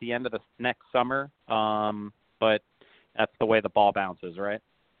get it at the end of the next summer, but that's the way the ball bounces, right?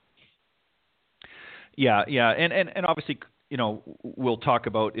 Yeah, and obviously, we'll talk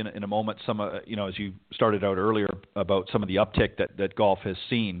about in a moment some, as you started out earlier, about some of the uptick that golf has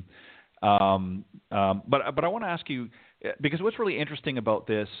seen. But I want to ask you, because what's really interesting about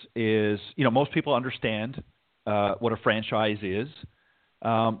this is, most people understand what a franchise is,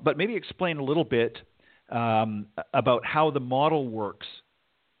 but maybe explain a little bit about how the model works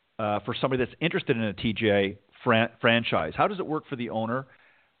for somebody that's interested in a TGA franchise. How does it work for the owner?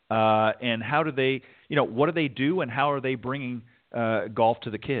 And how do they, what do they do, and how are they bringing golf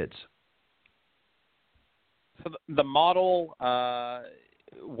to the kids? So the model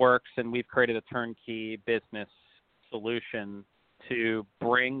works, and we've created a turnkey business solution to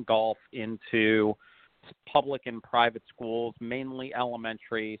bring golf into public and private schools, mainly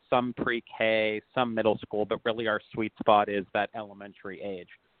elementary, some pre-K, some middle school, but really our sweet spot is that elementary age.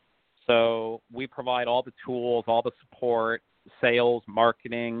 So we provide all the tools, all the support, sales,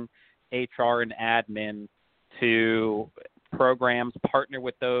 marketing, HR, and admin to programs, partner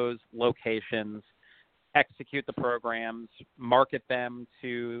with those locations, execute the programs, market them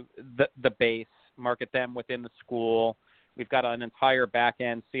to the base, market them within the school. We've got an entire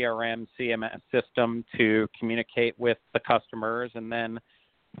back-end CRM, CMS system to communicate with the customers, and then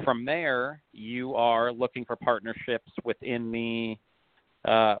from there, you are looking for partnerships within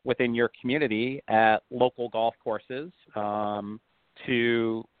your community at local golf courses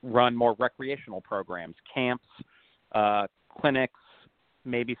to run more recreational programs, camps, clinics,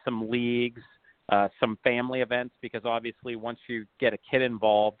 maybe some leagues, some family events, because obviously once you get a kid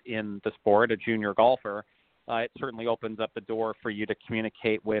involved in the sport, a junior golfer, it certainly opens up the door for you to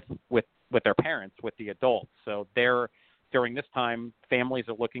communicate with their parents, with the adults. So during this time, families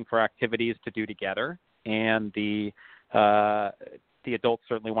are looking for activities to do together, and the adults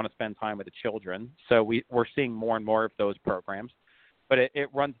certainly want to spend time with the children. So we're seeing more and more of those programs. But it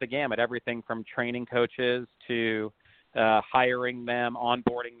runs the gamut, everything from training coaches to hiring them,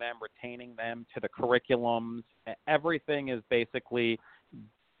 onboarding them, retaining them, to the curriculums. Everything is basically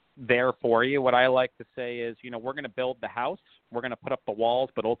there for you. What I like to say is, we're going to build the house, we're going to put up the walls,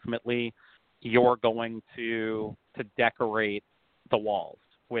 but ultimately you're going to decorate the walls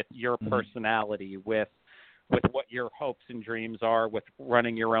with your personality, with what your hopes and dreams are, with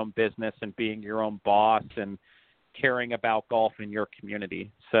running your own business and being your own boss and caring about golf in your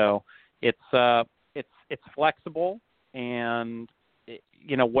community. So it's flexible, and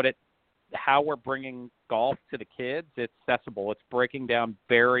how we're bringing golf to the kids, it's accessible. It's breaking down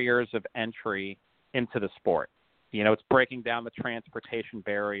barriers of entry into the sport. It's breaking down the transportation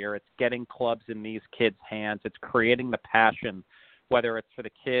barrier. It's getting clubs in these kids' hands. It's creating the passion, whether it's for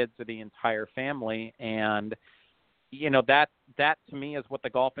the kids or the entire family. And, that to me is what the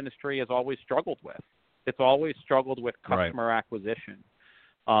golf industry has always struggled with. It's always struggled with customer acquisition.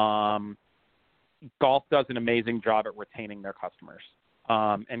 Golf does an amazing job at retaining their customers.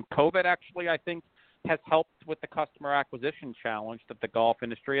 And COVID actually, I think, has helped with the customer acquisition challenge that the golf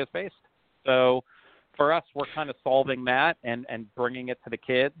industry has faced. So for us, we're kind of solving that and bringing it to the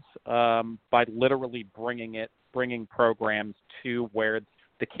kids by literally bringing programs to where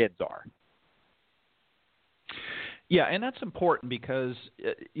the kids are. Yeah, and that's important because,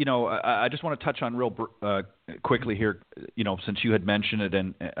 I just want to touch on real quickly here, since you had mentioned it,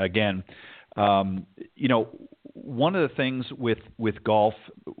 and again, one of the things with golf,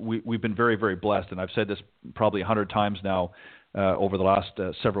 we've been very, very blessed, and I've said this probably 100 times now over the last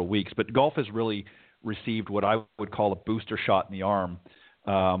several weeks, but golf has really received what I would call a booster shot in the arm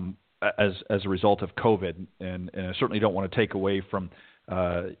as a result of COVID, and I certainly don't want to take away from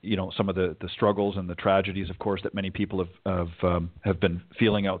some of the struggles and the tragedies, of course, that many people have been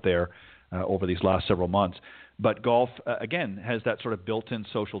feeling out there over these last several months. But golf, again, has that sort of built-in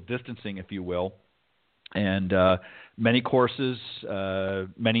social distancing, if you will. And many courses,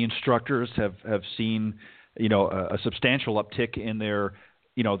 many instructors have seen, a substantial uptick in their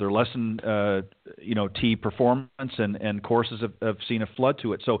lesson, tee performance, and courses have seen a flood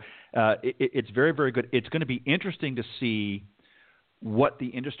to it. So it's very, very good. It's going to be interesting to see what the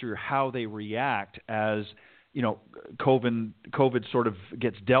industry or how they react as COVID sort of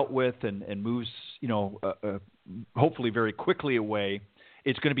gets dealt with and moves hopefully very quickly away.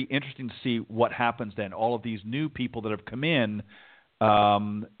 It's going to be interesting to see what happens then. All of these new people that have come in,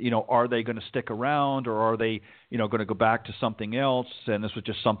 are they going to stick around, or are they going to go back to something else? And this was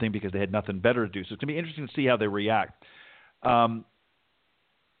just something because they had nothing better to do. So it's going to be interesting to see how they react. So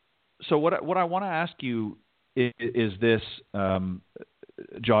what I want to ask you is this,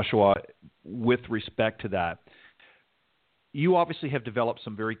 Joshua, with respect to that. You obviously have developed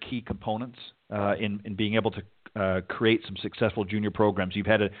some very key components in being able to create some successful junior programs. You've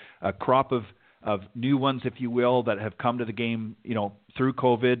had a crop of new ones, if you will, that have come to the game, through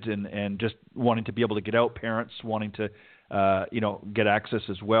COVID and just wanting to be able to get out, parents wanting to, get access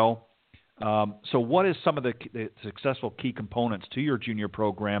as well. So what is some of the successful key components to your junior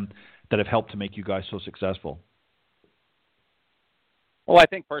program that have helped to make you guys so successful? Well, I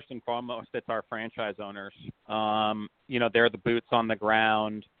think first and foremost, it's our franchise owners. They're the boots on the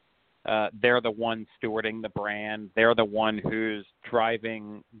ground. They're the one stewarding the brand. They're the one who's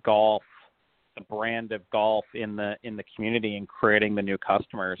driving golf, the brand of golf in the community, and creating the new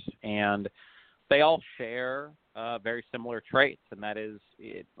customers. And they all share very similar traits, and that is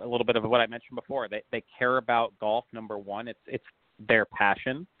a little bit of what I mentioned before. They care about golf. Number one, it's their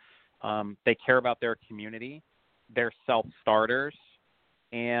passion. They care about their community. They're self-starters.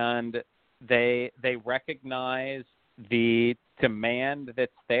 And they recognize the demand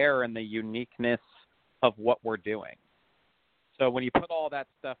that's there and the uniqueness of what we're doing. So when you put all that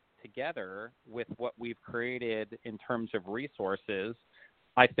stuff together with what we've created in terms of resources,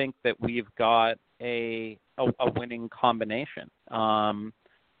 I think that we've got a winning combination.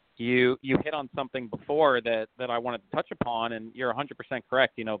 You hit on something before that I wanted to touch upon, and you're 100%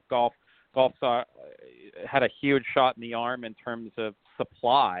 correct. Golf had a huge shot in the arm in terms of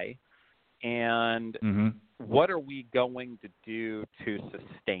supply, and what are we going to do to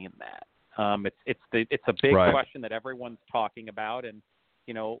sustain that? It's a big question that everyone's talking about, and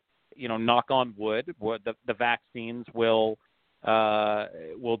knock on wood, the vaccines will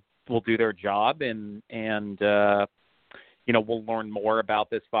do their job, and we'll learn more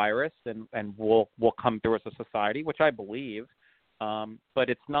about this virus, and we'll come through as a society, which I believe. But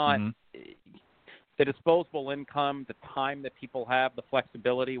it's not the disposable income, the time that people have, the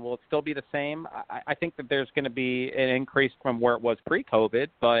flexibility. Will it still be the same? I think that there's going to be an increase from where it was pre-COVID,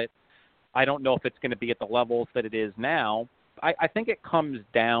 but I don't know if it's going to be at the levels that it is now. I think it comes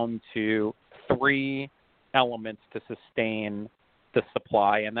down to three elements to sustain the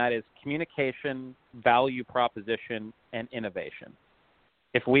supply, and that is communication, value proposition, and innovation.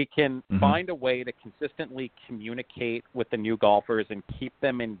 If we can find a way to consistently communicate with the new golfers and keep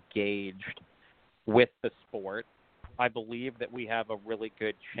them engaged with the sport, I believe that we have a really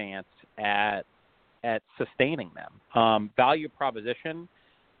good chance at sustaining them. Value proposition,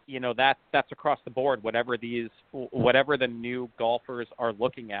 that's across the board. Whatever the new golfers are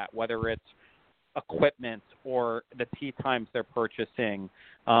looking at, whether it's equipment or the tee times they're purchasing,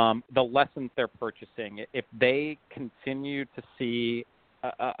 the lessons they're purchasing, if they continue to see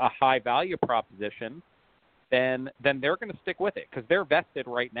a high value proposition, then they're going to stick with it because they're vested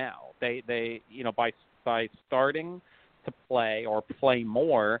right now. They by starting to play or play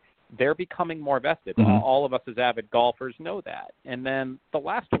more, they're becoming more vested. All of us as avid golfers know that. And then the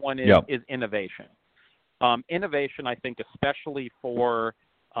last one is innovation. Innovation, I think, especially for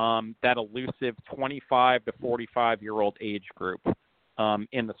that elusive 25 to 45-year-old age group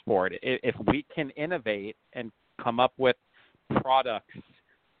in the sport. If we can innovate and come up with products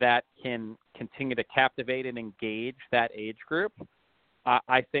that can continue to captivate and engage that age group,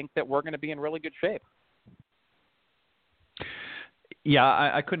 I think that we're going to be in really good shape. Yeah,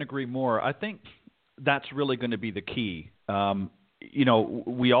 I couldn't agree more. I think that's really going to be the key.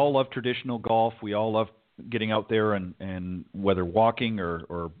 We all love traditional golf. We all love getting out there and whether walking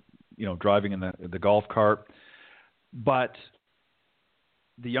or driving in the golf cart. But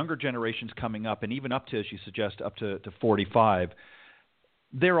the younger generations coming up, and even up to, as you suggest, up to 45,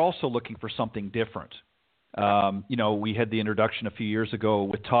 they're also looking for something different. We had the introduction a few years ago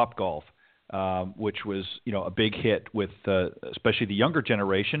with Topgolf, which was, a big hit with especially the younger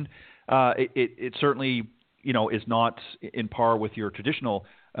generation. It certainly, is not in par with your traditional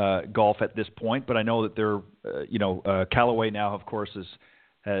golf at this point, but I know that they're, Callaway now, of course,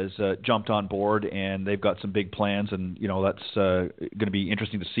 has jumped on board, and they've got some big plans, and that's going to be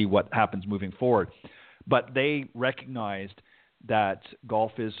interesting to see what happens moving forward. But they recognized that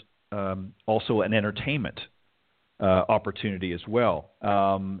golf is also an entertainment opportunity as well,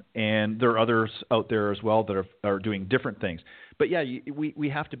 and there are others out there as well that are doing different things. But yeah, we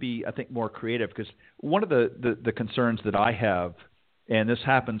have to be, I think, more creative, because one of the concerns that I have, and this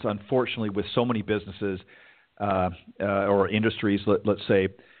happens unfortunately with so many businesses or industries, let's say,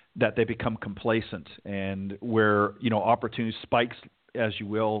 that they become complacent, and where opportunity spikes, as you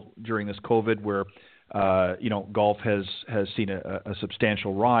will, during this COVID, where golf has seen a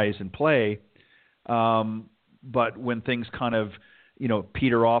substantial rise in play, but when things kind of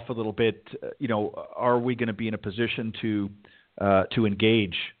peter off a little bit, are we going to be in a position to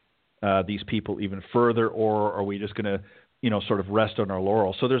engage these people even further, or are we just going to sort of rest on our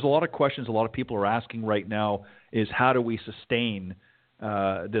laurels? So there's a lot of questions a lot of people are asking right now is, how do we sustain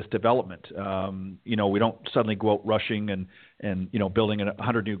this development? We don't suddenly go out rushing and building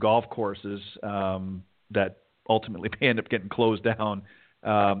 100 new golf courses that ultimately may end up getting closed down.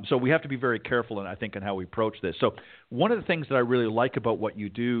 So we have to be very careful, and I think, in how we approach this. So one of the things that I really like about what you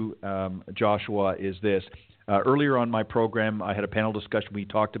do, Joshua, is this. Earlier on my program, I had a panel discussion. We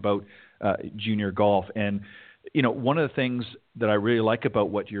talked about junior golf, and one of the things that I really like about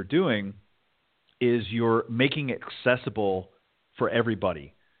what you're doing is you're making it accessible for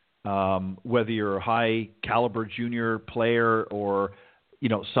everybody, whether you're a high caliber junior player or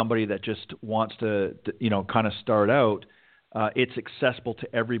somebody that just wants to kind of start out. It's accessible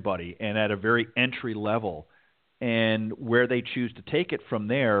to everybody and at a very entry level, and where they choose to take it from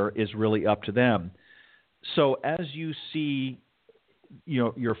there is really up to them. So as you see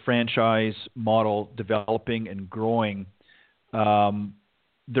your franchise model developing and growing,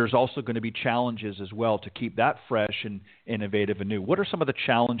 there's also going to be challenges as well to keep that fresh and innovative and new. What are some of the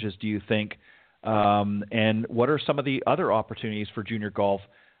challenges, do you think, and what are some of the other opportunities for junior golf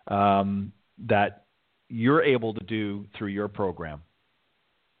that you're able to do through your program?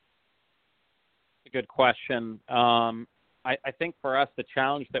 Good question. I think for us, the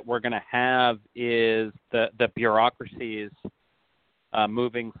challenge that we're going to have is the bureaucracies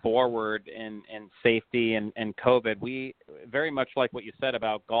moving forward in safety and COVID. We very much like what you said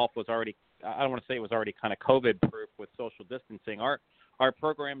about golf was already, I don't want to say it was already kind of COVID proof with social distancing. Our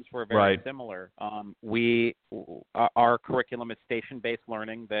programs were very similar. Our curriculum is station-based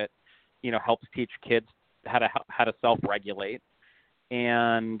learning that helps teach kids how to self-regulate,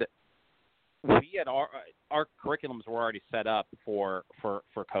 and we had our curriculums were already set up for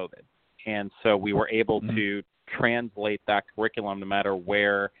COVID, and so we were able to translate that curriculum no matter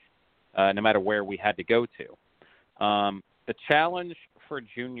where we had to go to. The challenge for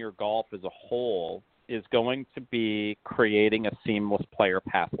junior golf as a whole is going to be creating a seamless player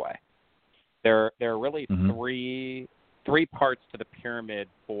pathway. There are really three parts to the pyramid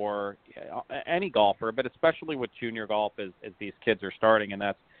for any golfer, but especially with junior golf as these kids are starting, and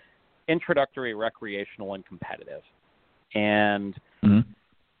that's introductory, recreational, and competitive. And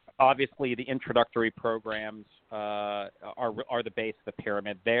obviously the introductory programs are the base of the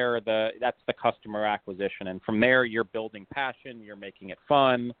pyramid. That's the customer acquisition, and from there you're building passion, you're making it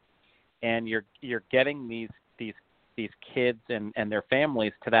fun, and you're getting these kids and their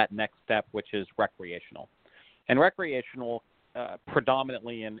families to that next step, which is recreational. And recreational,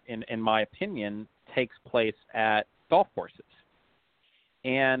 predominantly, in my opinion, takes place at golf courses.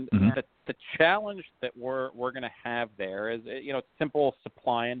 And the challenge that we're going to have there is, it's simple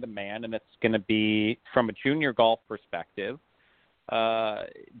supply and demand, and it's going to be, from a junior golf perspective,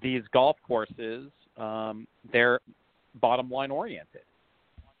 these golf courses, they're bottom line oriented.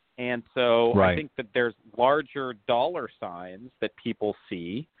 And so Right. I think that there's larger dollar signs that people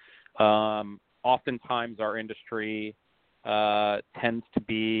see. Oftentimes our industry tends to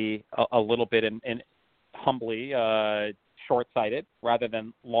be a little bit, in humbly, short-sighted rather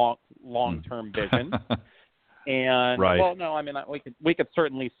than long-term vision. And right. well, no, I mean we could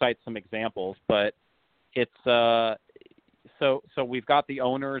certainly cite some examples, but it's so we've got the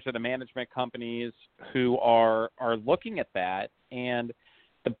owners or the management companies who are looking at that, and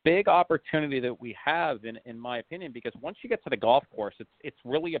the big opportunity that we have, in my opinion, because once you get to the golf course, it's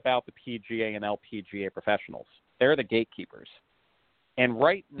really about the PGA and LPGA professionals. They're the gatekeepers, and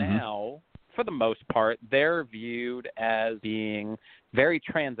right now, for the most part, they're viewed as being very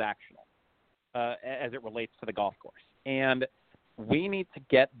transactional as it relates to the golf course, and we need to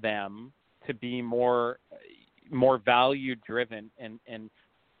get them to be more value driven and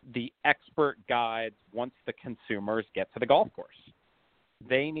the expert guides once the consumers get to the golf course.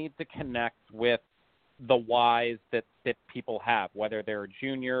 They need to connect with the whys that people have, whether they're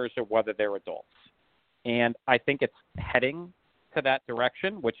juniors or whether they're adults. And I think it's heading to that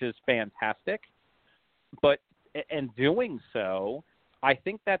direction, which is fantastic. But in doing so, I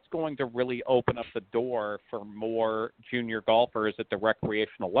think that's going to really open up the door for more junior golfers at the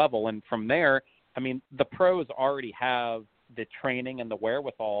recreational level. And from there, I mean, the pros already have the training and the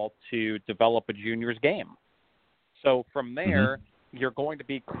wherewithal to develop a junior's game. So from there, you're going to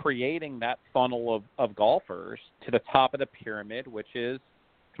be creating that funnel of golfers to the top of the pyramid, which is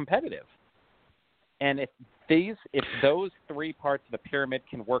competitive. And if those three parts of the pyramid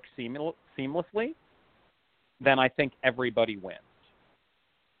can work seamlessly, then I think everybody wins.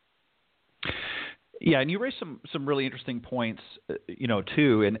 Yeah, and you raised some really interesting points,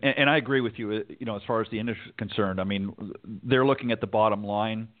 too, and I agree with you, as far as the industry is concerned. I mean, they're looking at the bottom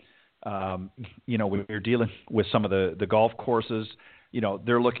line. We're dealing with some of the golf courses.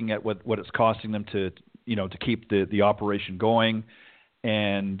 They're looking at what it's costing them to keep the operation going.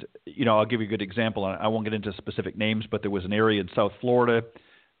 And, I'll give you a good example. I won't get into specific names, but there was an area in South Florida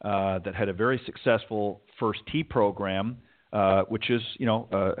that had a very successful first tee program, which is,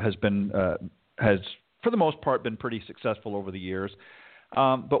 has for the most part been pretty successful over the years.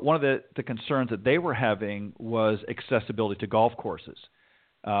 But one of the concerns that they were having was accessibility to golf courses.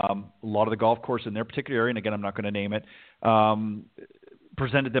 A lot of the golf courses in their particular area, and again, I'm not going to name it,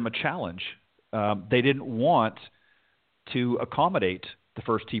 presented them a challenge. They didn't want to accommodate the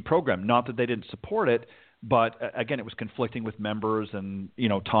first tee program. Not that they didn't support it, but again, it was conflicting with members and,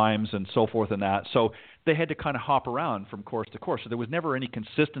 times and so forth and that. So they had to kind of hop around from course to course. So there was never any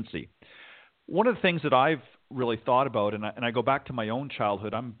consistency. One of the things that I've really thought about, and I go back to my own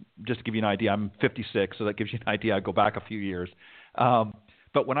childhood, just to give you an idea, I'm 56, so that gives you an idea. I go back a few years.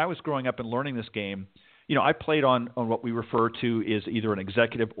 But when I was growing up and learning this game, I played on what we refer to is either an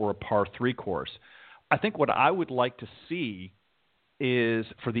executive or a par 3 course. I think what I would like to see is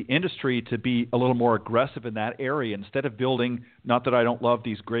for the industry to be a little more aggressive in that area instead of building, not that I don't love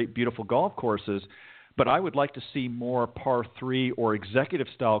these great, beautiful golf courses, but I would like to see more par 3 or executive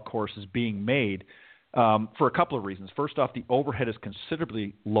style courses being made for a couple of reasons. First off, the overhead is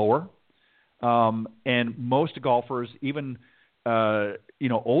considerably lower. And most golfers, even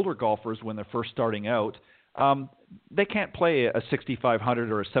older golfers, when they're first starting out, they can't play a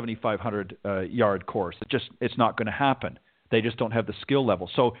 6,500 or a 7,500 yard course. It's not going to happen. They just don't have the skill level.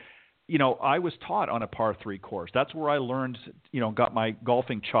 So, I was taught on a par 3 course. That's where I learned, got my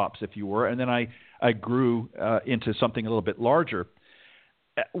golfing chops, if you were, and then I grew into something a little bit larger.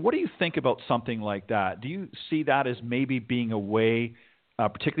 What do you think about something like that? Do you see that as maybe being a way,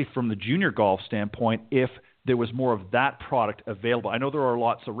 particularly from the junior golf standpoint, if there was more of that product available? I know there are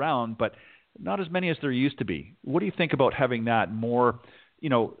lots around, but not as many as there used to be. What do you think about having that more,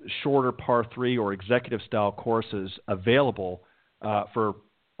 shorter par 3 or executive style courses available for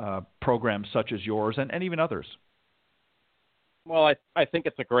programs such as yours and even others? Well, I think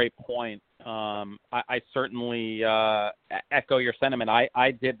it's a great point. I certainly echo your sentiment.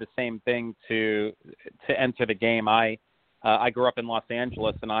 I did the same thing to enter the game. I grew up in Los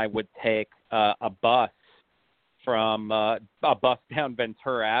Angeles, and I would take a bus from a bus down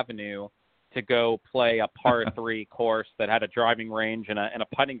Ventura Avenue to go play a par 3 course that had a driving range and a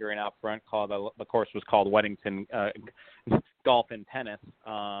putting green out front. The course was called Weddington Golf and Tennis.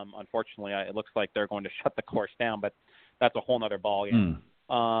 Unfortunately, it looks like they're going to shut the course down, but that's a whole nother ballgame.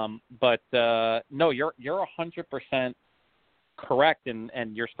 But no, you're 100% correct,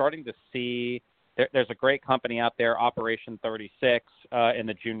 and you're starting to see there's a great company out there, Operation 36, in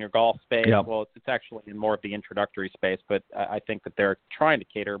the junior golf space. Yep. Well, it's actually in more of the introductory space, but I think that they're trying to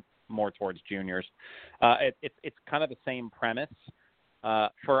cater more towards juniors. It's kind of the same premise.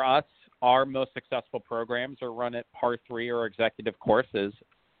 For us, our most successful programs are run at par 3 or executive courses.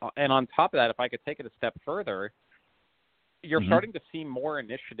 And on top of that, if I could take it a step further, you're starting to see more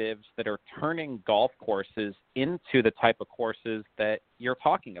initiatives that are turning golf courses into the type of courses that you're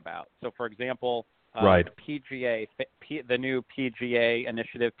talking about. So, for example, PGA, the new PGA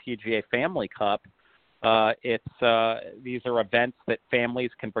initiative, PGA Family Cup, these are events that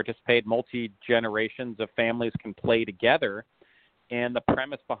families can participate, multi-generations of families can play together, and the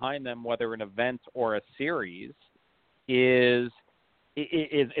premise behind them, whether an event or a series, is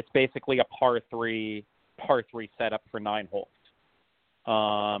it's basically a par 3 setup for 9 holes.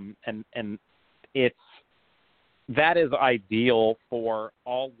 And that is ideal for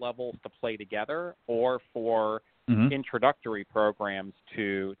all levels to play together, or for introductory programs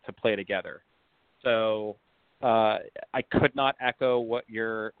to play together. So I could not echo what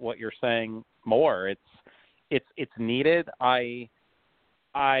you're saying more. It's needed. I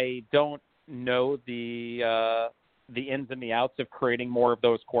don't know the ins and the outs of creating more of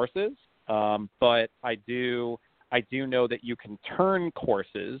those courses. But I do know that you can turn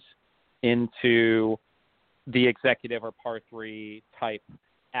courses into the executive or par 3 type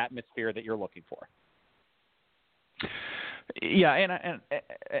atmosphere that you're looking for. Yeah,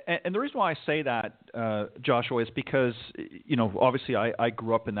 and the reason why I say that, Joshua, is because, obviously I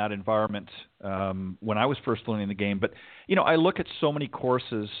grew up in that environment when I was first learning the game. But, I look at so many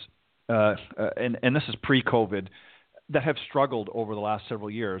courses, and this is pre-COVID, that have struggled over the last several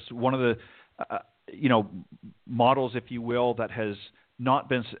years. One of the, models, if you will, that has not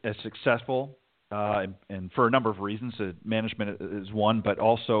been as successful, and for a number of reasons, management is one, but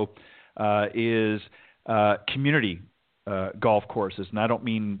also is community golf courses. And I don't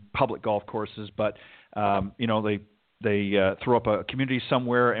mean public golf courses, but, they throw up a community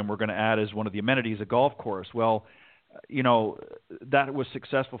somewhere and we're going to add as one of the amenities a golf course. Well, that was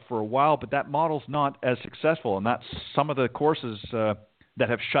successful for a while, but that model's not as successful, and that's some of the courses that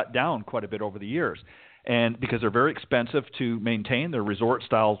have shut down quite a bit over the years, and because they're very expensive to maintain. They're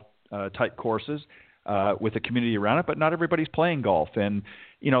resort-style type courses with a community around it, but not everybody's playing golf, and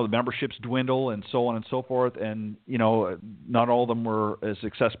the memberships dwindle and so on and so forth, and not all of them were as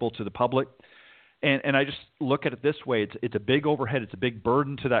accessible to the public, and I just look at it this way: it's a big overhead, it's a big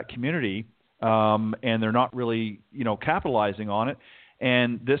burden to that community. And they're not really, capitalizing on it.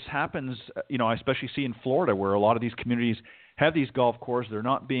 And this happens, I especially see in Florida, where a lot of these communities have these golf courses. They're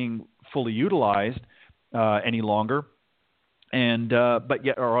not being fully utilized any longer, and but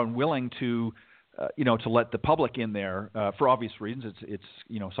yet are unwilling to, to let the public in there for obvious reasons. It's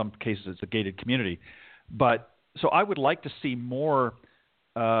some cases it's a gated community, but so I would like to see more.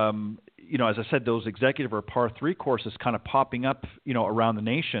 As I said, those executive or par 3 courses kind of popping up, around the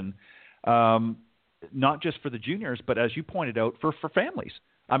nation. Not just for the juniors, but as you pointed out, for families.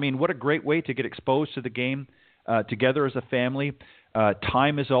 I mean, what a great way to get exposed to the game together as a family.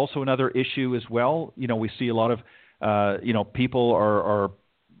 Time is also another issue as well. We see a lot of, people are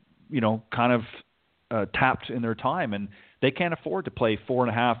kind of tapped in their time, and they can't afford to play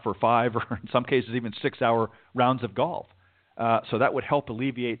 4.5 or 5 or in some cases even 6-hour rounds of golf. So that would help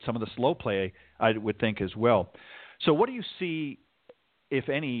alleviate some of the slow play, I would think, as well. So what do you see, if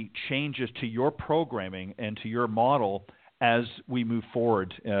any, changes to your programming and to your model as we move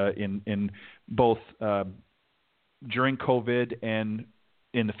forward in both during COVID and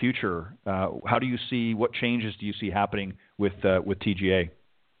in the future? How do you see, what changes do you see happening with TGA?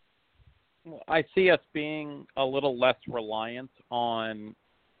 I see us being a little less reliant on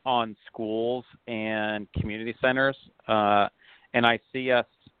schools and community centers, and I see us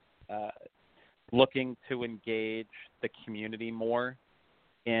looking to engage the community more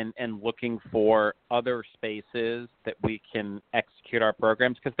and looking for other spaces that we can execute our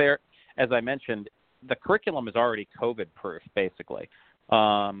programs, because they're, as I mentioned, the curriculum is already COVID-proof, basically.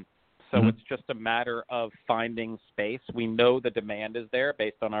 So it's just a matter of finding space. We know the demand is there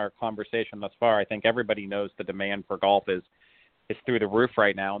based on our conversation thus far. I think everybody knows the demand for golf is through the roof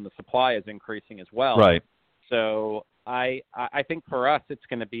right now, and the supply is increasing as well. Right. So I think for us it's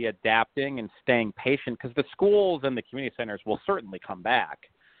going to be adapting and staying patient, because the schools and the community centers will certainly come back,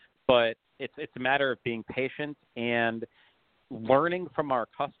 but it's a matter of being patient and learning from our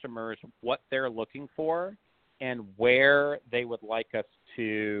customers what they're looking for and where they would like us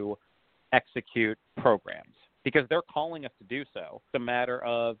to execute programs, because they're calling us to do so. It's a matter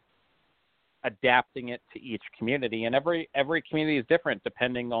of adapting it to each community, and every community is different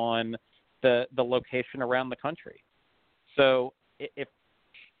depending on the location around the country. So if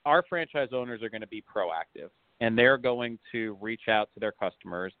our franchise owners are going to be proactive and they're going to reach out to their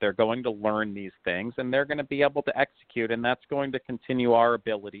customers. They're going to learn these things, and they're going to be able to execute, and that's going to continue our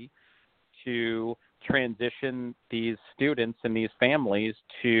ability to transition these students and these families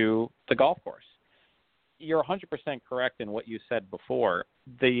to the golf course. You're 100% correct in what you said before.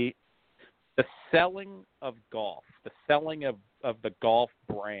 The selling of golf, the selling of the golf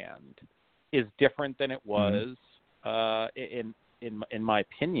brand is different than it was, in my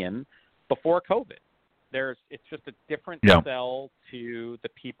opinion, before COVID. It's just a different sell to the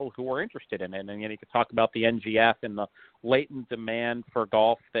people who are interested in it. And you could talk about the NGF and the latent demand for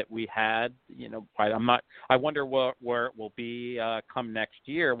golf that we had. I wonder where it will be come next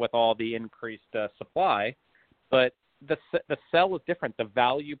year with all the increased supply. But the sell is different. The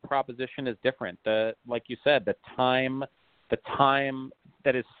value proposition is different. Like you said, the time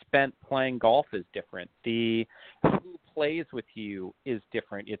that is spent playing golf is different. Who plays with you is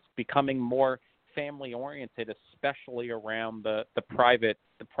different. It's becoming more family oriented, especially around the private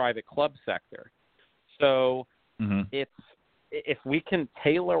club sector. So if we can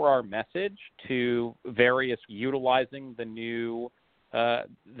tailor our message to various utilizing the new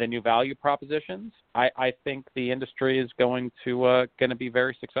value propositions, I think the industry is going to be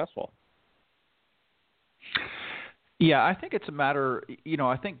very successful. Yeah, I think it's a matter.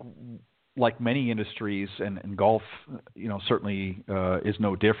 I think like many industries, and golf, certainly is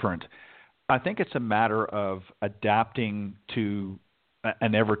no different. I think it's a matter of adapting to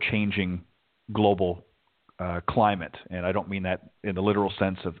an ever-changing global climate, and I don't mean that in the literal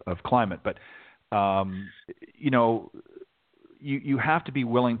sense of climate, but you have to be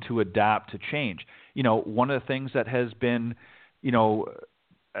willing to adapt to change. One of the things that has been,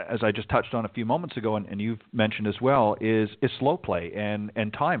 as I just touched on a few moments ago, and you've mentioned as well, is slow play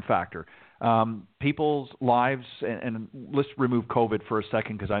and time factor. People's lives, and let's remove COVID for a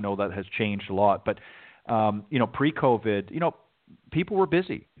second because I know that has changed a lot. But pre-COVID, people were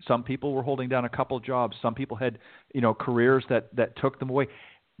busy. Some people were holding down a couple of jobs. Some people had careers that took them away.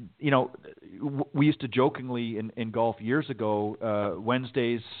 We used to jokingly in golf years ago,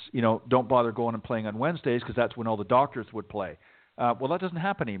 Wednesdays, don't bother going and playing on Wednesdays because that's when all the doctors would play. Well, that doesn't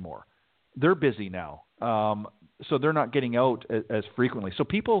happen anymore. They're busy now. So they're not getting out as frequently. So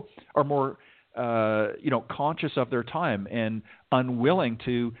people are more, conscious of their time and unwilling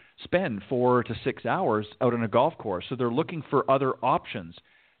to spend 4 to 6 hours out on a golf course. So they're looking for other options.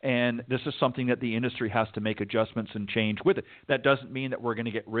 And this is something that the industry has to make adjustments and change with it. That doesn't mean that we're going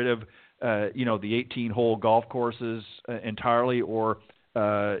to get rid of, the 18-hole golf courses entirely, or,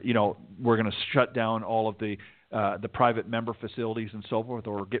 we're going to shut down all of the private member facilities and so forth,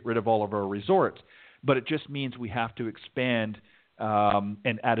 or get rid of all of our resorts. But it just means we have to expand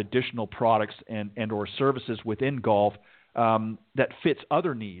and add additional products and or services within golf that fits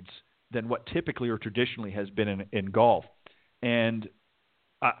other needs than what typically or traditionally has been in golf. And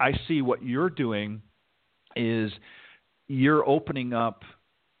I see what you're doing is you're opening up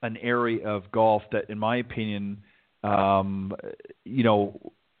an area of golf that, in my opinion,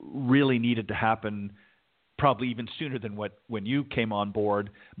 really needed to happen probably even sooner than when you came on board.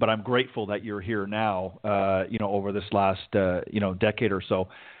 But I'm grateful that you're here now, over this last, decade or so.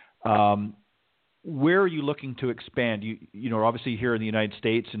 Where are you looking to expand? Obviously here in the United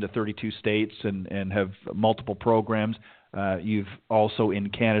States into 32 states and have multiple programs. You've also in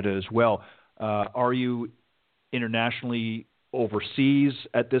Canada as well. Are you internationally overseas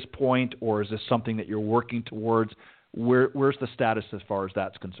at this point, or is this something that you're working towards? Where's the status as far as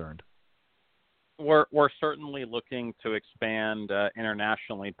that's concerned? We're certainly looking to expand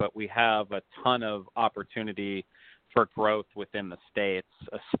internationally, but we have a ton of opportunity for growth within the States,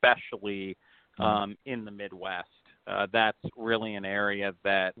 especially in the Midwest. That's really an area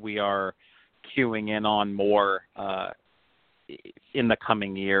that we are queuing in on more in the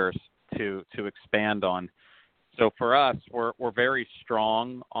coming years to expand on. So for us, we're very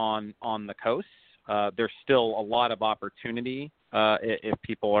strong on the coast. There's still a lot of opportunity if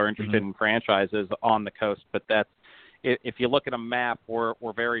people are interested in franchises on the coast. But if you look at a map, we're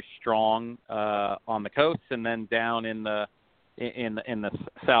very strong on the coast, and then down in the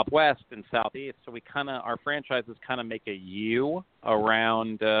Southwest and Southeast. So our franchises kind of make a U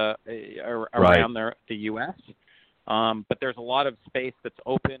around the U.S. But there's a lot of space that's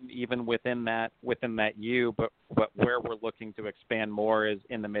open even within that U. But where we're looking to expand more is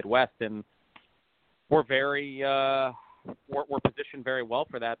in the Midwest, and we're positioned very well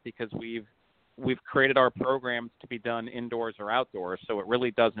for that because we've created our programs to be done indoors or outdoors. So it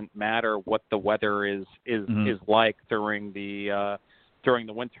really doesn't matter what the weather is like during the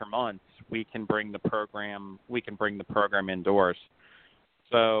winter months. We can bring the program indoors.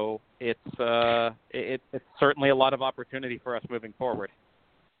 So it's certainly a lot of opportunity for us moving forward.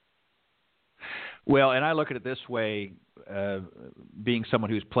 Well, and I look at it this way, being someone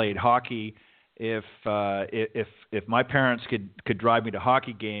who's played hockey, if my parents could drive me to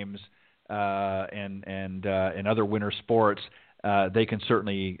hockey games and other winter sports, they can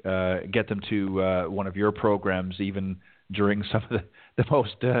certainly get them to one of your programs, even during some of the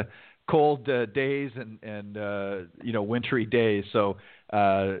most cold days and wintry days. So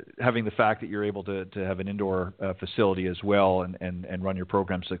having the fact that you're able to have an indoor facility as well and run your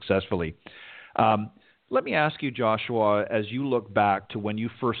program successfully. Let me ask you, Joshua, as you look back to when you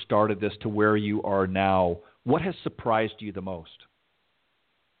first started this to where you are now, what has surprised you the most?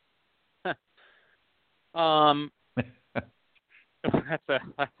 That's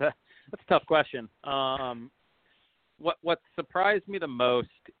a tough question. What surprised me the most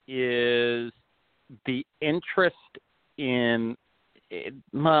is the interest in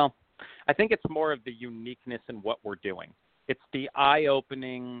well, I think it's more of the uniqueness in what we're doing. It's the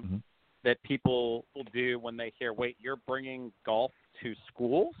eye-opening that people will do when they hear, "Wait, you're bringing golf to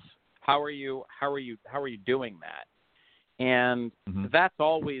schools? How are you doing that?" And that's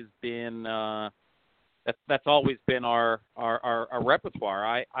always been that's always been our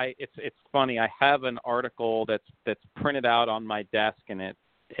repertoire. It's funny. I have an article that's printed out on my desk, and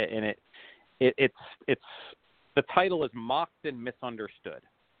it's the title is "Mocked and Misunderstood,"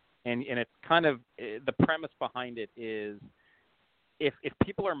 and it's kind of the premise behind it is if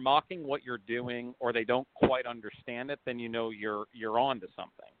people are mocking what you're doing or they don't quite understand it, then you know you're on to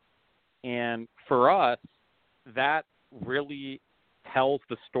something. And for us, that really tells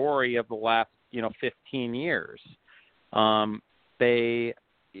the story of the last 15 years. At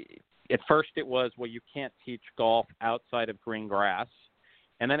first it was, well, you can't teach golf outside of green grass.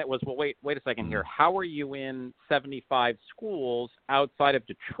 And then it was, well, wait a second here. How are you in 75 schools outside of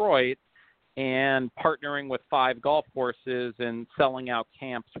Detroit and partnering with 5 golf courses and selling out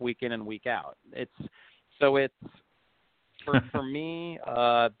camps week in and week out? It's for me,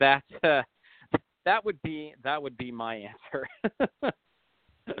 that would be my answer.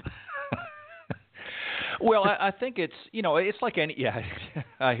 Well, I think it's it's like any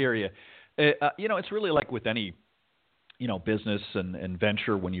I hear you. It's really like with any business and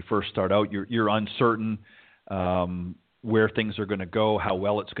venture. When you first start out, you're uncertain where things are going to go, how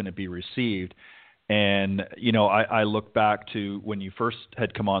well it's going to be received. And I look back to when you first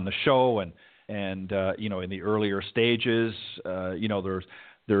had come on the show and in the earlier stages,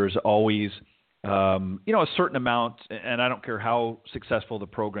 there's always a certain amount, and I don't care how successful the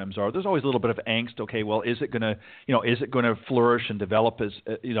programs are, there's always a little bit of angst. Okay, well, is it going to flourish and develop as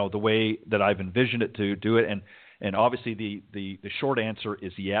the way that I've envisioned it to do it? And obviously the short answer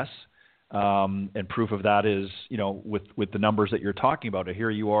is yes. And proof of that is, with the numbers that you're talking about. Here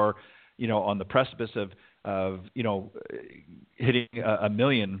you are, on the precipice of hitting a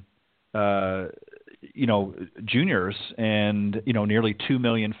million, juniors and, nearly 2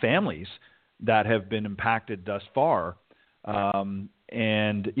 million families that have been impacted thus far. And,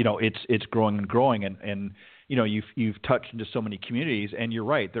 it's growing and growing. And you've touched into so many communities, and you're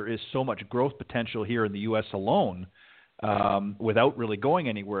right. There is so much growth potential here in the U.S. alone, without really going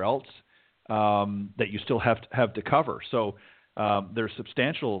anywhere else, that you still have to cover. So there's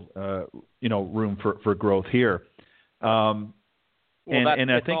substantial, room for growth here. And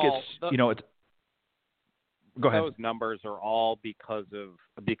I think it's go ahead. Those numbers are all because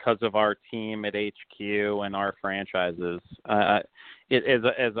of our team at HQ and our franchises. As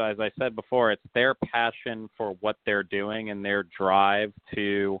I said before, it's their passion for what they're doing and their drive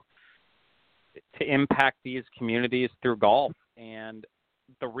to impact these communities through golf. And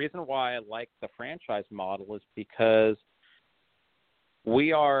the reason why I like the franchise model is because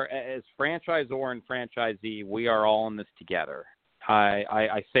we are, as franchisor and franchisee, we are all in this together.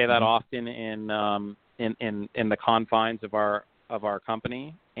 I say that often in the confines of our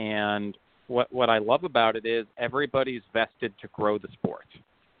company, and what I love about it is everybody's vested to grow the sport.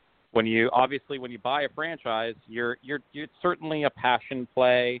 When you buy a franchise, you're certainly a passion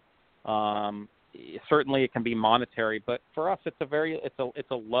play. Certainly it can be monetary, but for us it's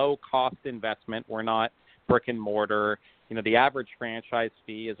a low cost investment. We're not brick and mortar. The average franchise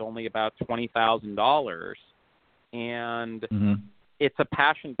fee is only about $20,000, and it's a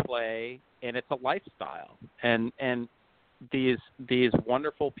passion play and it's a lifestyle. And these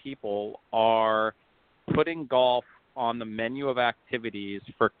wonderful people are putting golf on the menu of activities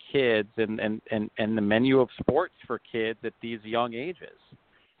for kids and the menu of sports for kids at these young ages.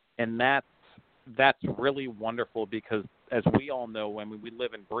 And that's really wonderful because, as we all know, when we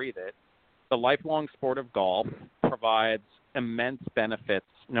live and breathe it, the lifelong sport of golf provides immense benefits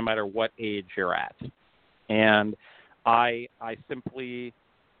no matter what age you're at. And I simply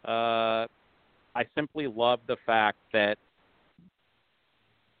love the fact that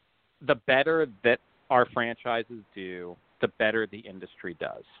the better that our franchises do, the better the industry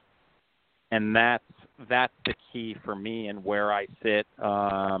does. And that's the key for me and where I sit,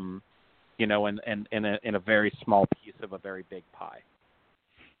 in a very small piece of a very big pie.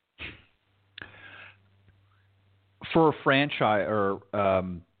 For a franchise or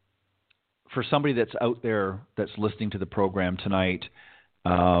for somebody that's out there that's listening to the program tonight,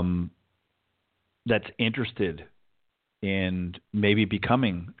 that's interested in maybe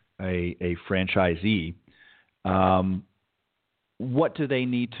becoming a franchisee, what do they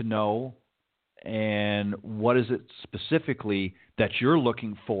need to know, and what is it specifically that you're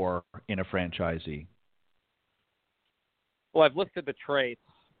looking for in a franchisee? Well, I've listed the traits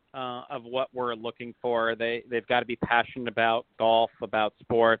of what we're looking for. They've got to be passionate about golf, about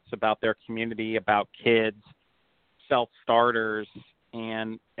sports, about their community, about kids, self-starters,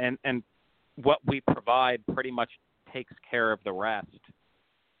 and what we provide pretty much takes care of the rest.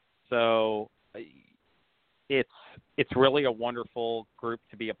 So it's really a wonderful group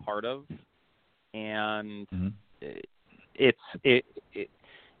to be a part of, and it's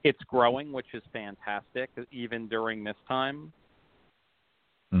growing, which is fantastic, even during this time.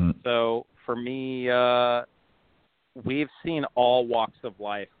 Mm-hmm. So for me, we've seen all walks of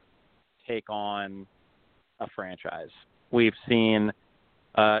life take on a franchise. We've seen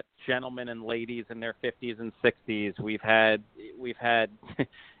gentlemen and ladies in their 50s and 60s. We've had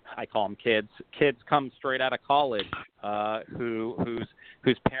I call them kids come straight out of college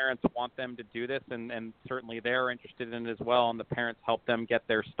whose parents want them to do this, and certainly they're interested in it as well, and the parents help them get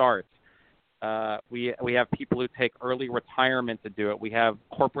their starts. We have people who take early retirement to do it. We have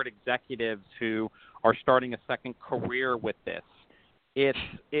corporate executives who are starting a second career with this. It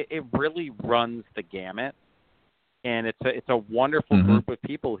really runs the gamut, and it's a wonderful group of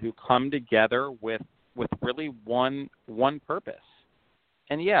people who come together with really one purpose.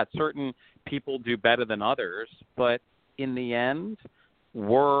 And yeah, certain people do better than others, but in the end,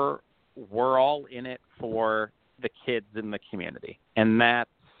 we're all in it for the kids in the community, and that's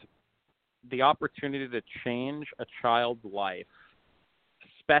the opportunity to change a child's life,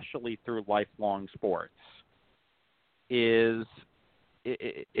 especially through lifelong sports, it's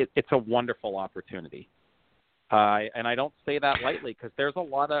a wonderful opportunity. And I don't say that lightly, because there's a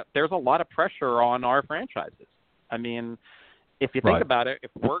lot of pressure on our franchises. I mean, if you think about it, if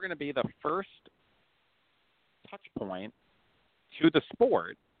we're going to be the first touch point to the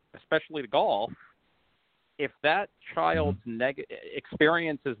sport, especially the golf, if that child's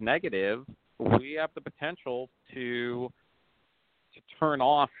experience is negative, we have the potential to turn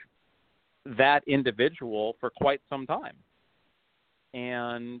off that individual for quite some time.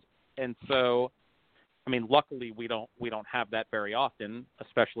 And so, I mean, luckily we don't have that very often,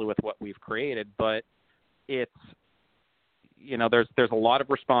 especially with what we've created. But it's, there's a lot of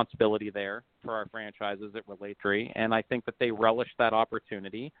responsibility there for our franchises at Relatry, and I think that they relish that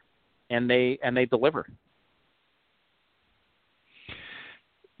opportunity, and they deliver.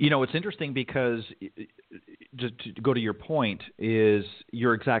 It's interesting because, just to go to your point, is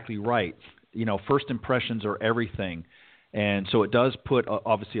you're exactly right. First impressions are everything. And so it does put,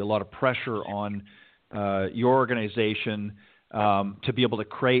 obviously, a lot of pressure on your organization to be able to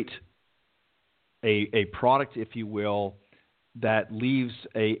create a product, if you will, that leaves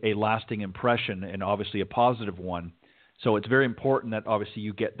a lasting impression, and obviously a positive one. So it's very important that, obviously,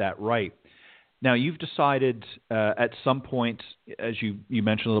 you get that right. Now, you've decided at some point, as you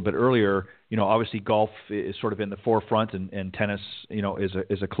mentioned a little bit earlier, obviously golf is sort of in the forefront, and tennis,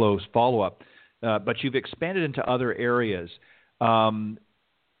 is a close follow-up. But you've expanded into other areas.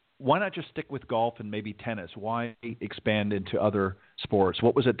 Why not just stick with golf and maybe tennis? Why expand into other sports?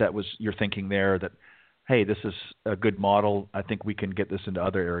 What was it that was your thinking there that, hey, this is a good model, I think we can get this into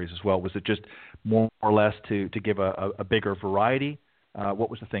other areas as well? Was it just more or less to give a bigger variety? What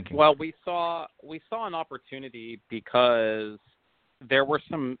was the thinking? Well, we saw an opportunity because there were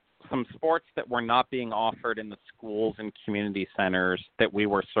some sports that were not being offered in the schools and community centers that we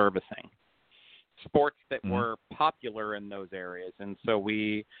were servicing. Sports that were popular in those areas, and so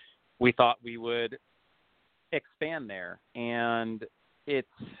we thought we would expand there. And it's,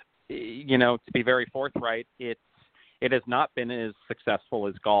 to be very forthright, it has not been as successful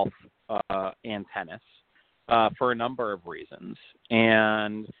as golf and tennis. For a number of reasons,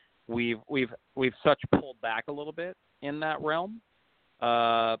 and we've such pulled back a little bit in that realm,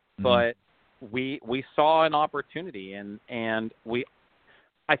 but we saw an opportunity, and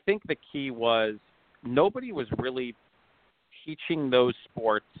I think the key was nobody was really teaching those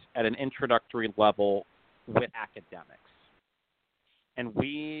sports at an introductory level with academics. And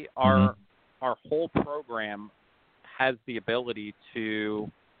our whole program has the ability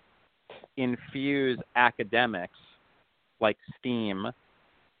to infuse academics like STEAM,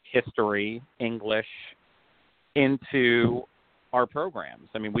 history, English into our programs.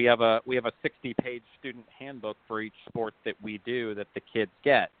 I mean, we have a 60-page student handbook for each sport that we do that the kids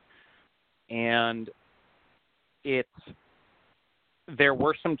get. And there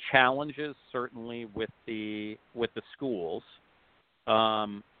were some challenges certainly with the schools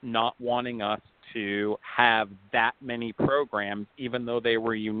not wanting us to have that many programs, even though they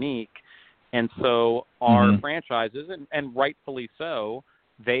were unique. And so our franchises, and rightfully so,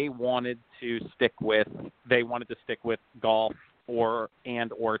 they wanted to stick with golf or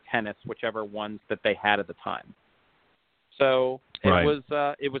tennis, whichever ones that they had at the time. So it was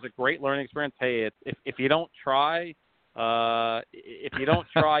a great learning experience. Hey, if you don't try,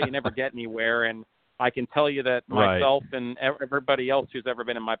 you never get anywhere. And I can tell you that myself and everybody else who's ever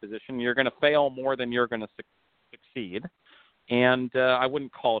been in my position, you're going to fail more than you're going to succeed. And I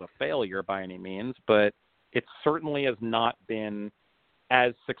wouldn't call it a failure by any means, but it certainly has not been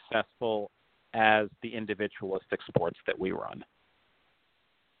as successful as the individualistic sports that we run.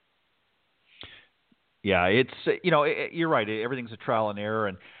 Yeah, it's you're right. Everything's a trial and error,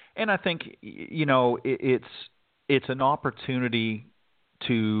 and I think it's an opportunity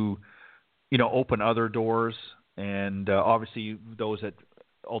to open other doors, and obviously those that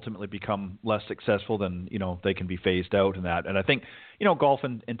ultimately become less successful, then they can be phased out in that. And I think golf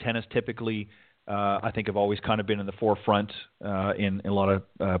and tennis typically I think have always kind of been in the forefront in a lot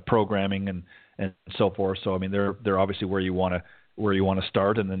of programming and so forth. So I mean they're obviously where you want to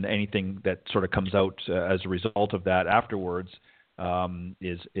start, and then anything that sort of comes out as a result of that afterwards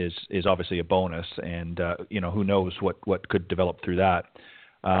is obviously a bonus. And who knows what could develop through that.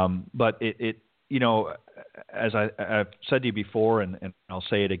 But it as I've said to you before, and I'll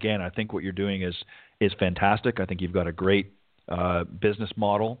say it again, I think what you're doing is fantastic. I think you've got a great business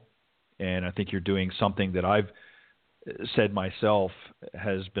model, and I think you're doing something that I've said myself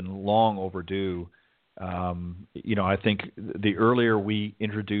has been long overdue. I think the earlier we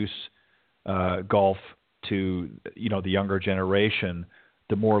introduce golf to the younger generation,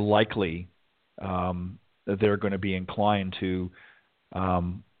 the more likely they're going to be inclined to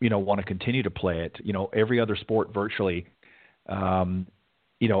want to continue to play it. Every other sport virtually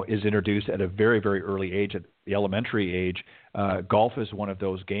is introduced at a very, very early age, at the elementary age. Golf is one of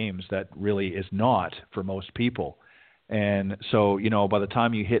those games that really is not for most people. And so, by the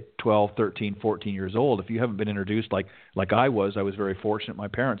time you hit 12, 13, 14 years old, if you haven't been introduced like I was very fortunate. My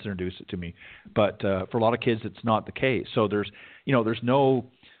parents introduced it to me. But for a lot of kids, it's not the case. So there's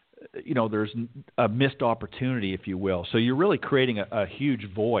a missed opportunity, if you will. So you're really creating a huge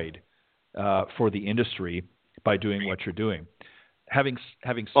void for the industry by doing what you're doing. Having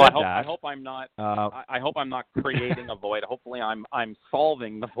said I hope I'm not creating a void. Hopefully, I'm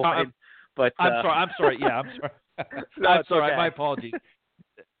solving the void. But I'm sorry. Yeah, I'm sorry. No, I'm sorry. okay. My apologies.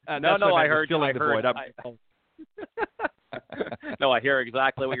 No, I heard. Void. No, I hear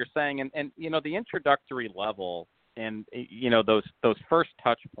exactly what you're saying, and the introductory level, and those first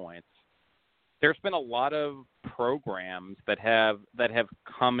touch points. There's been a lot of programs that have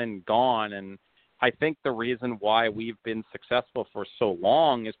come and gone, and I think the reason why we've been successful for so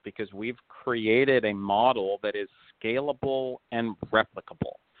long is because we've created a model that is scalable and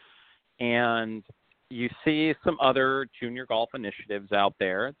replicable. And you see some other junior golf initiatives out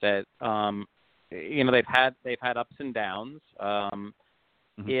there that they've had ups and downs.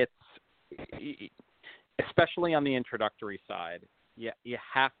 It's especially on the introductory side. You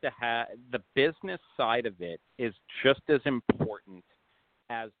have to have the business side of it is just as important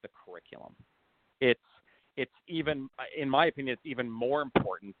as the curriculum. It's even, in my opinion, it's even more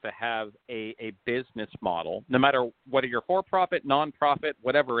important to have a business model, no matter whether you're for-profit, non-profit,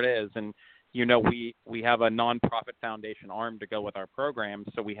 whatever it is. And we have a non-profit foundation arm to go with our program,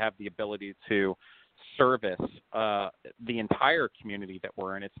 so we have the ability to service the entire community that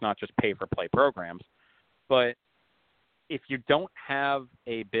we're in. It's not just pay-for-play programs. But if you don't have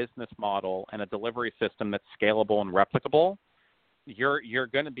a business model and a delivery system that's scalable and replicable, you're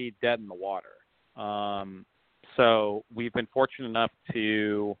going to be dead in the water. So we've been fortunate enough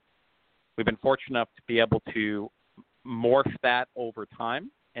to be able to morph that over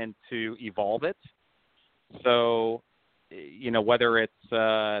time and to evolve it. So, whether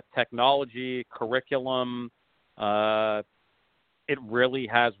it's technology, curriculum, it really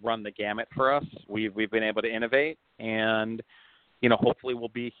has run the gamut for us. We've been able to innovate, and hopefully we'll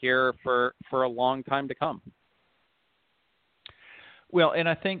be here for a long time to come. Well, and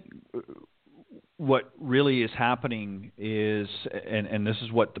I think what really is happening is, and this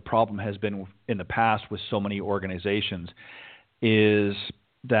is what the problem has been in the past with so many organizations, is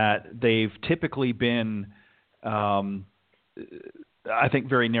that they've typically been, I think,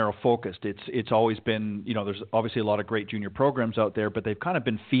 very narrow focused. It's always been, there's obviously a lot of great junior programs out there, but they've kind of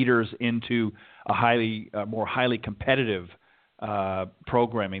been feeders into a more highly competitive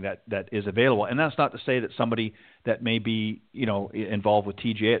programming that is available. And that's not to say that somebody that may be, involved with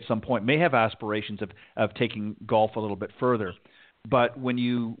TGA at some point may have aspirations of taking golf a little bit further. But when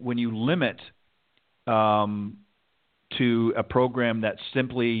you limit to a program that's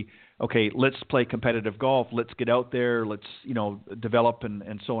simply, okay, let's play competitive golf, let's get out there, let's, develop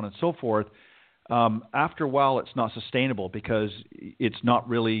and so on and so forth, after a while it's not sustainable because it's not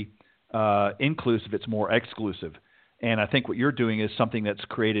really inclusive, it's more exclusive. And I think what you're doing is something that's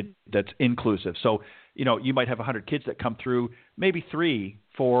created that's inclusive. So, you might have 100 kids that come through, maybe 3,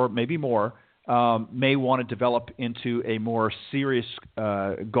 4, maybe more, may want to develop into a more serious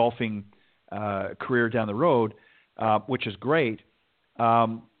golfing career down the road, which is great.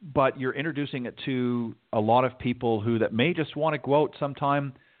 But you're introducing it to a lot of people that may just want to go out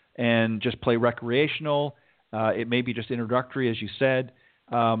sometime and just play recreational. It may be just introductory, as you said,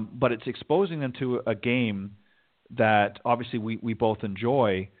 but it's exposing them to a game that obviously we both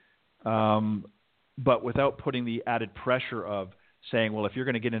enjoy, but without putting the added pressure of saying, well, if you're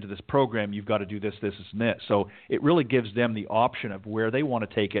going to get into this program, you've got to do this, this, and this. So it really gives them the option of where they want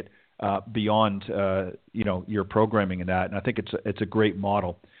to take it beyond, your programming and that. And I think it's a great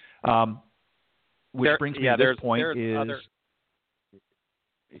model. Which brings me to this point is...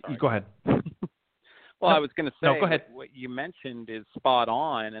 Go ahead. Well, I was going to say, no, go ahead. What you mentioned is spot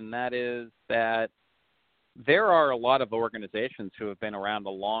on, and that is that there are a lot of organizations who have been around a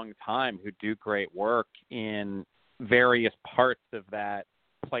long time who do great work in various parts of that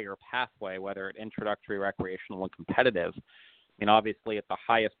player pathway, whether it's introductory, recreational, and competitive. I mean, obviously, at the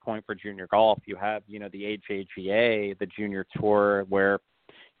highest point for junior golf, you have, the TGA, the Junior Tour, where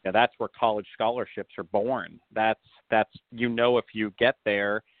that's where college scholarships are born. That's if you get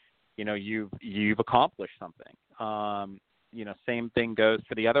there, you've accomplished something. Same thing goes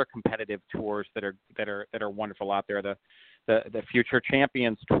for the other competitive tours that are wonderful out there. The Future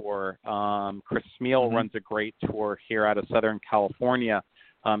Champions Tour. Chris Smeal runs a great tour here out of Southern California.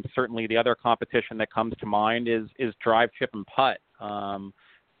 Certainly, the other competition that comes to mind is Drive, Chip, and Putt.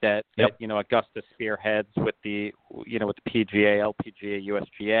 That Augusta spearheads with the PGA, LPGA,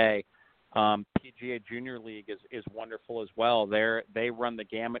 USGA. PGA Junior League is wonderful as well. They run the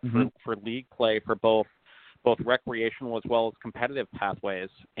gamut for league play for both recreational as well as competitive pathways.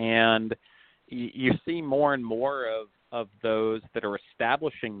 And you see more and more of those that are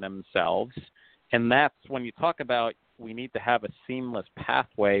establishing themselves. And that's when you talk about we need to have a seamless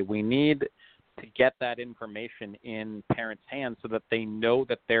pathway. We need to get that information in parents' hands so that they know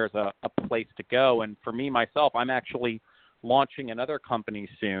that there's a place to go. And for me, myself, I'm actually launching another company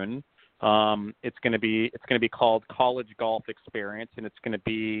soon. It's going to be called College Golf Experience, and it's going to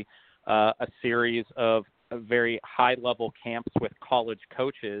be a series of very high-level camps with college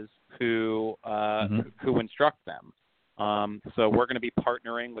coaches who instruct them. So we're going to be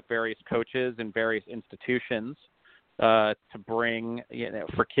partnering with various coaches and various institutions to bring,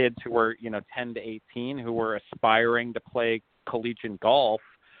 for kids who are 10 to 18 who are aspiring to play collegiate golf.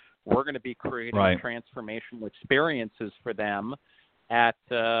 We're going to be creating transformational experiences for them at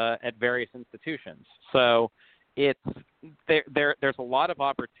various institutions. So there's a lot of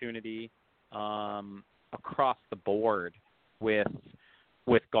opportunity across the board with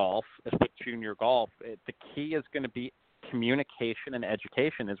golf, with junior golf. The key is going to be communication and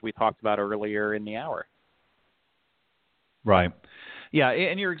education, as we talked about earlier in the hour. Right. Yeah,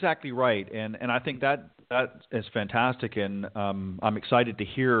 and you're exactly right. And I think that is fantastic. And I'm excited to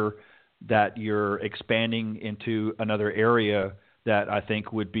hear that you're expanding into another area that I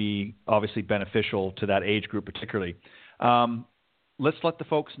think would be obviously beneficial to that age group particularly. Let's let the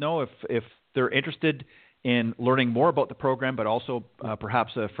folks know if they're interested in learning more about the program, but also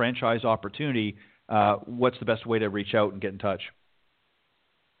perhaps a franchise opportunity, what's the best way to reach out and get in touch?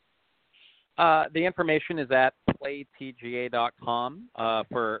 The information is at playtga.com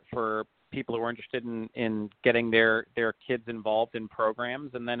for people who are interested in getting their kids involved in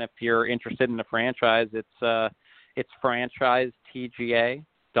programs. And then if you're interested in a franchise, it's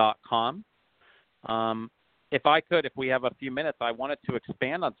franchisetga.com. If we have a few minutes, I wanted to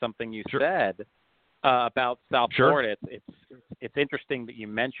expand on something you said about South Florida. It's interesting that you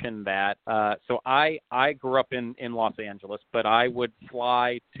mentioned that. So I grew up in Los Angeles, but I would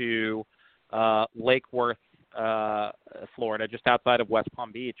fly to Lake Worth, Florida, just outside of West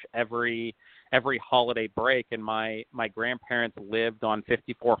Palm Beach, every holiday break, and my grandparents lived on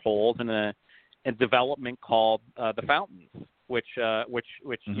 54 holes in a development called the Fountains, which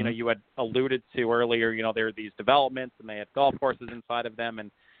Mm-hmm. You had alluded to earlier. There are these developments, and they had golf courses inside of them.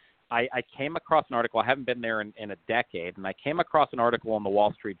 And I came across an article. I haven't been there in a decade, and I came across an article in the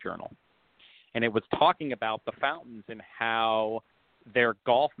Wall Street Journal, and it was talking about the Fountains and how their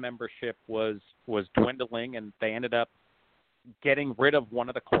golf membership was dwindling, and they ended up getting rid of one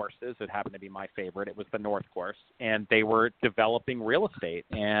of the courses. It happened to be my favorite. It was the North Course, and they were developing real estate.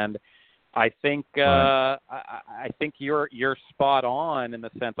 And I think Right. I think you're spot on in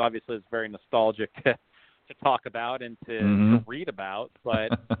the sense. Obviously, it's very nostalgic to talk about and to read about,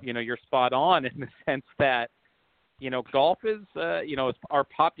 but you're spot on in the sense that golf is as our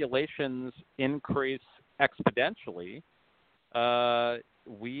populations increase exponentially,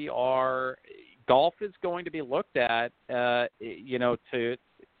 golf is going to be looked at. To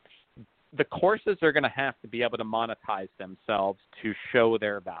the courses are going to have to be able to monetize themselves to show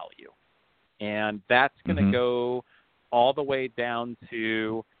their value. And that's going to go all the way down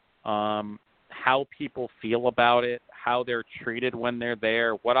to how people feel about it, how they're treated when they're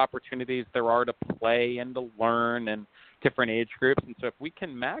there, what opportunities there are to play and to learn, and different age groups. And so if we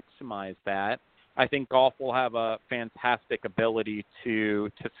can maximize that, I think golf will have a fantastic ability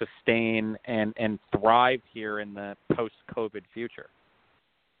to sustain and thrive here in the post-COVID future.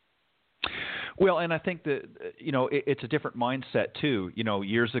 Well, and I think that it's a different mindset too.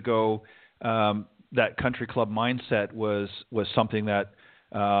 Years ago, that country club mindset was something that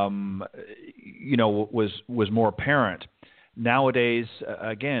was more apparent. Nowadays,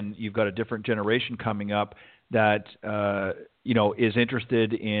 again, you've got a different generation coming up that is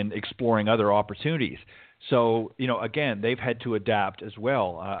interested in exploring other opportunities. So, again, they've had to adapt as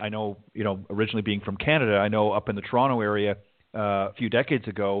well. I know, originally being from Canada, I know up in the Toronto area a few decades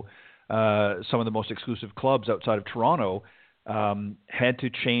ago, some of the most exclusive clubs outside of Toronto had to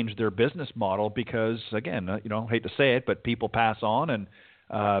change their business model because, again, I hate to say it, but people pass on and,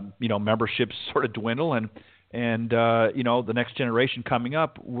 memberships sort of dwindle and the next generation coming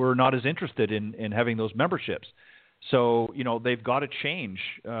up, we're not as interested in having those memberships. So, they've got to change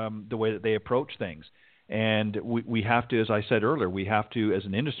the way that they approach things. And we have to, as I said earlier, we have to, as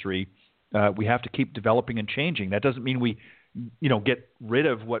an industry, we have to keep developing and changing. That doesn't mean we, get rid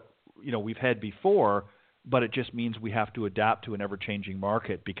of what, we've had before, but it just means we have to adapt to an ever-changing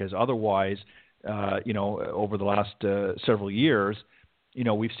market because otherwise, over the last several years,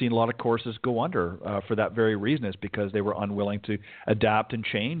 we've seen a lot of courses go under for that very reason, is because they were unwilling to adapt and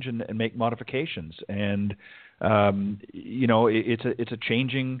change and make modifications. And, it's a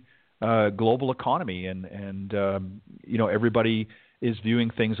changing global economy, and everybody is viewing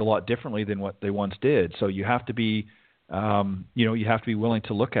things a lot differently than what they once did. So you have to be, willing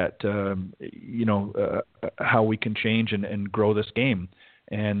to look at, how we can change and grow this game.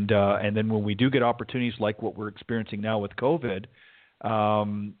 And then when we do get opportunities like what we're experiencing now with COVID,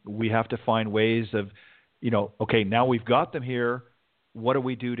 we have to find ways of, okay, now we've got them here. What do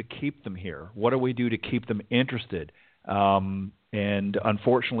we do to keep them here? What do we do to keep them interested? And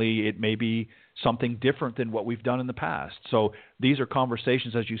unfortunately, it may be something different than what we've done in the past. So these are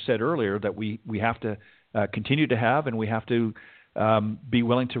conversations, as you said earlier, that we have to continue to have, and we have to be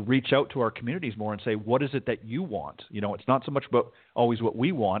willing to reach out to our communities more and say, what is it that you want? It's not so much about always what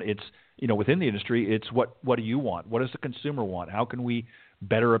we want. It's, within the industry, it's what do you want? What does the consumer want? How can we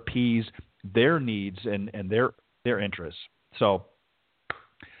better appease their needs and their interests? So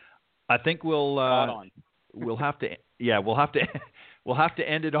I think we'll have to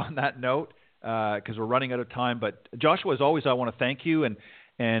end it on that note because we're running out of time. But Joshua, as always, I want to thank you.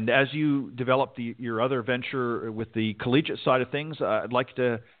 And as you develop your other venture with the collegiate side of things, I'd like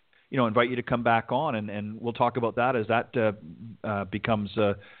to, invite you to come back on, and we'll talk about that as that becomes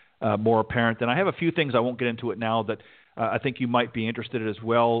more apparent. And I have a few things, I won't get into it now, that I think you might be interested in as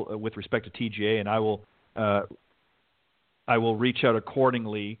well with respect to TGA, and I will reach out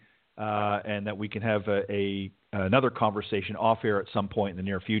accordingly, and that we can have another conversation off air at some point in the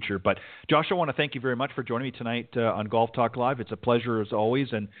near future. But Josh, I want to thank you very much for joining me tonight on Golf Talk Live. It's a pleasure as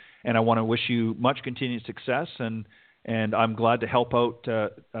always, and I want to wish you much continued success, and I'm glad to help out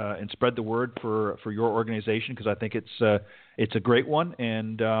and spread the word for your organization, because I think it's a great one,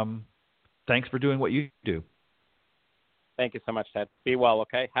 and thanks for doing what you do. Thank you so much, Ted. Be well,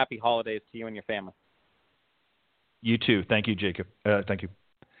 okay? Happy holidays to you and your family. You too. Thank you, Jacob. Thank you.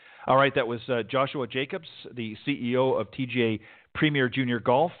 All right, that was Joshua Jacobs, the CEO of TGA Premier Junior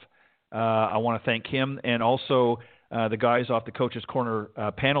Golf. I want to thank him, and also the guys off the Coach's Corner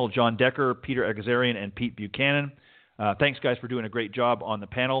panel, John Decker, Peter Agazarian, and Pete Buchanan. Thanks, guys, for doing a great job on the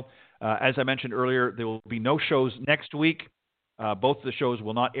panel. As I mentioned earlier, there will be no shows next week. Both of the shows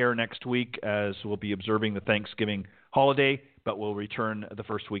will not air next week, as we'll be observing the Thanksgiving holiday, but we'll return the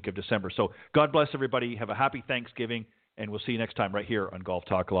first week of December. So God bless everybody. Have a happy Thanksgiving, and we'll see you next time right here on Golf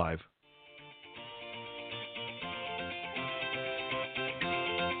Talk Live.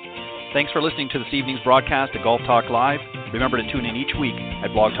 Thanks for listening to this evening's broadcast of Golf Talk Live. Remember to tune in each week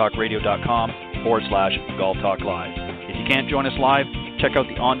at blogtalkradio.com/Golf Talk Live. If you can't join us live, check out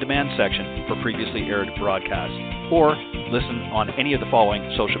the on-demand section for previously aired broadcasts, or listen on any of the following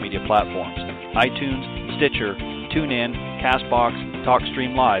social media platforms: iTunes, Stitcher, TuneIn, CastBox,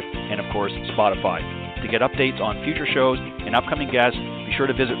 TalkStream Live, and of course, Spotify. To get updates on future shows and upcoming guests, be sure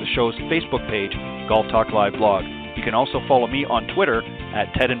to visit the show's Facebook page, Golf Talk Live Blog. You can also follow me on Twitter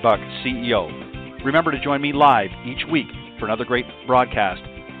at Ted and Buck CEO. Remember to join me live each week for another great broadcast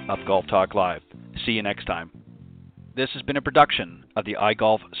of Golf Talk Live. See you next time. This has been a production of the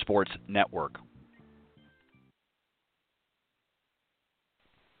iGolf Sports Network.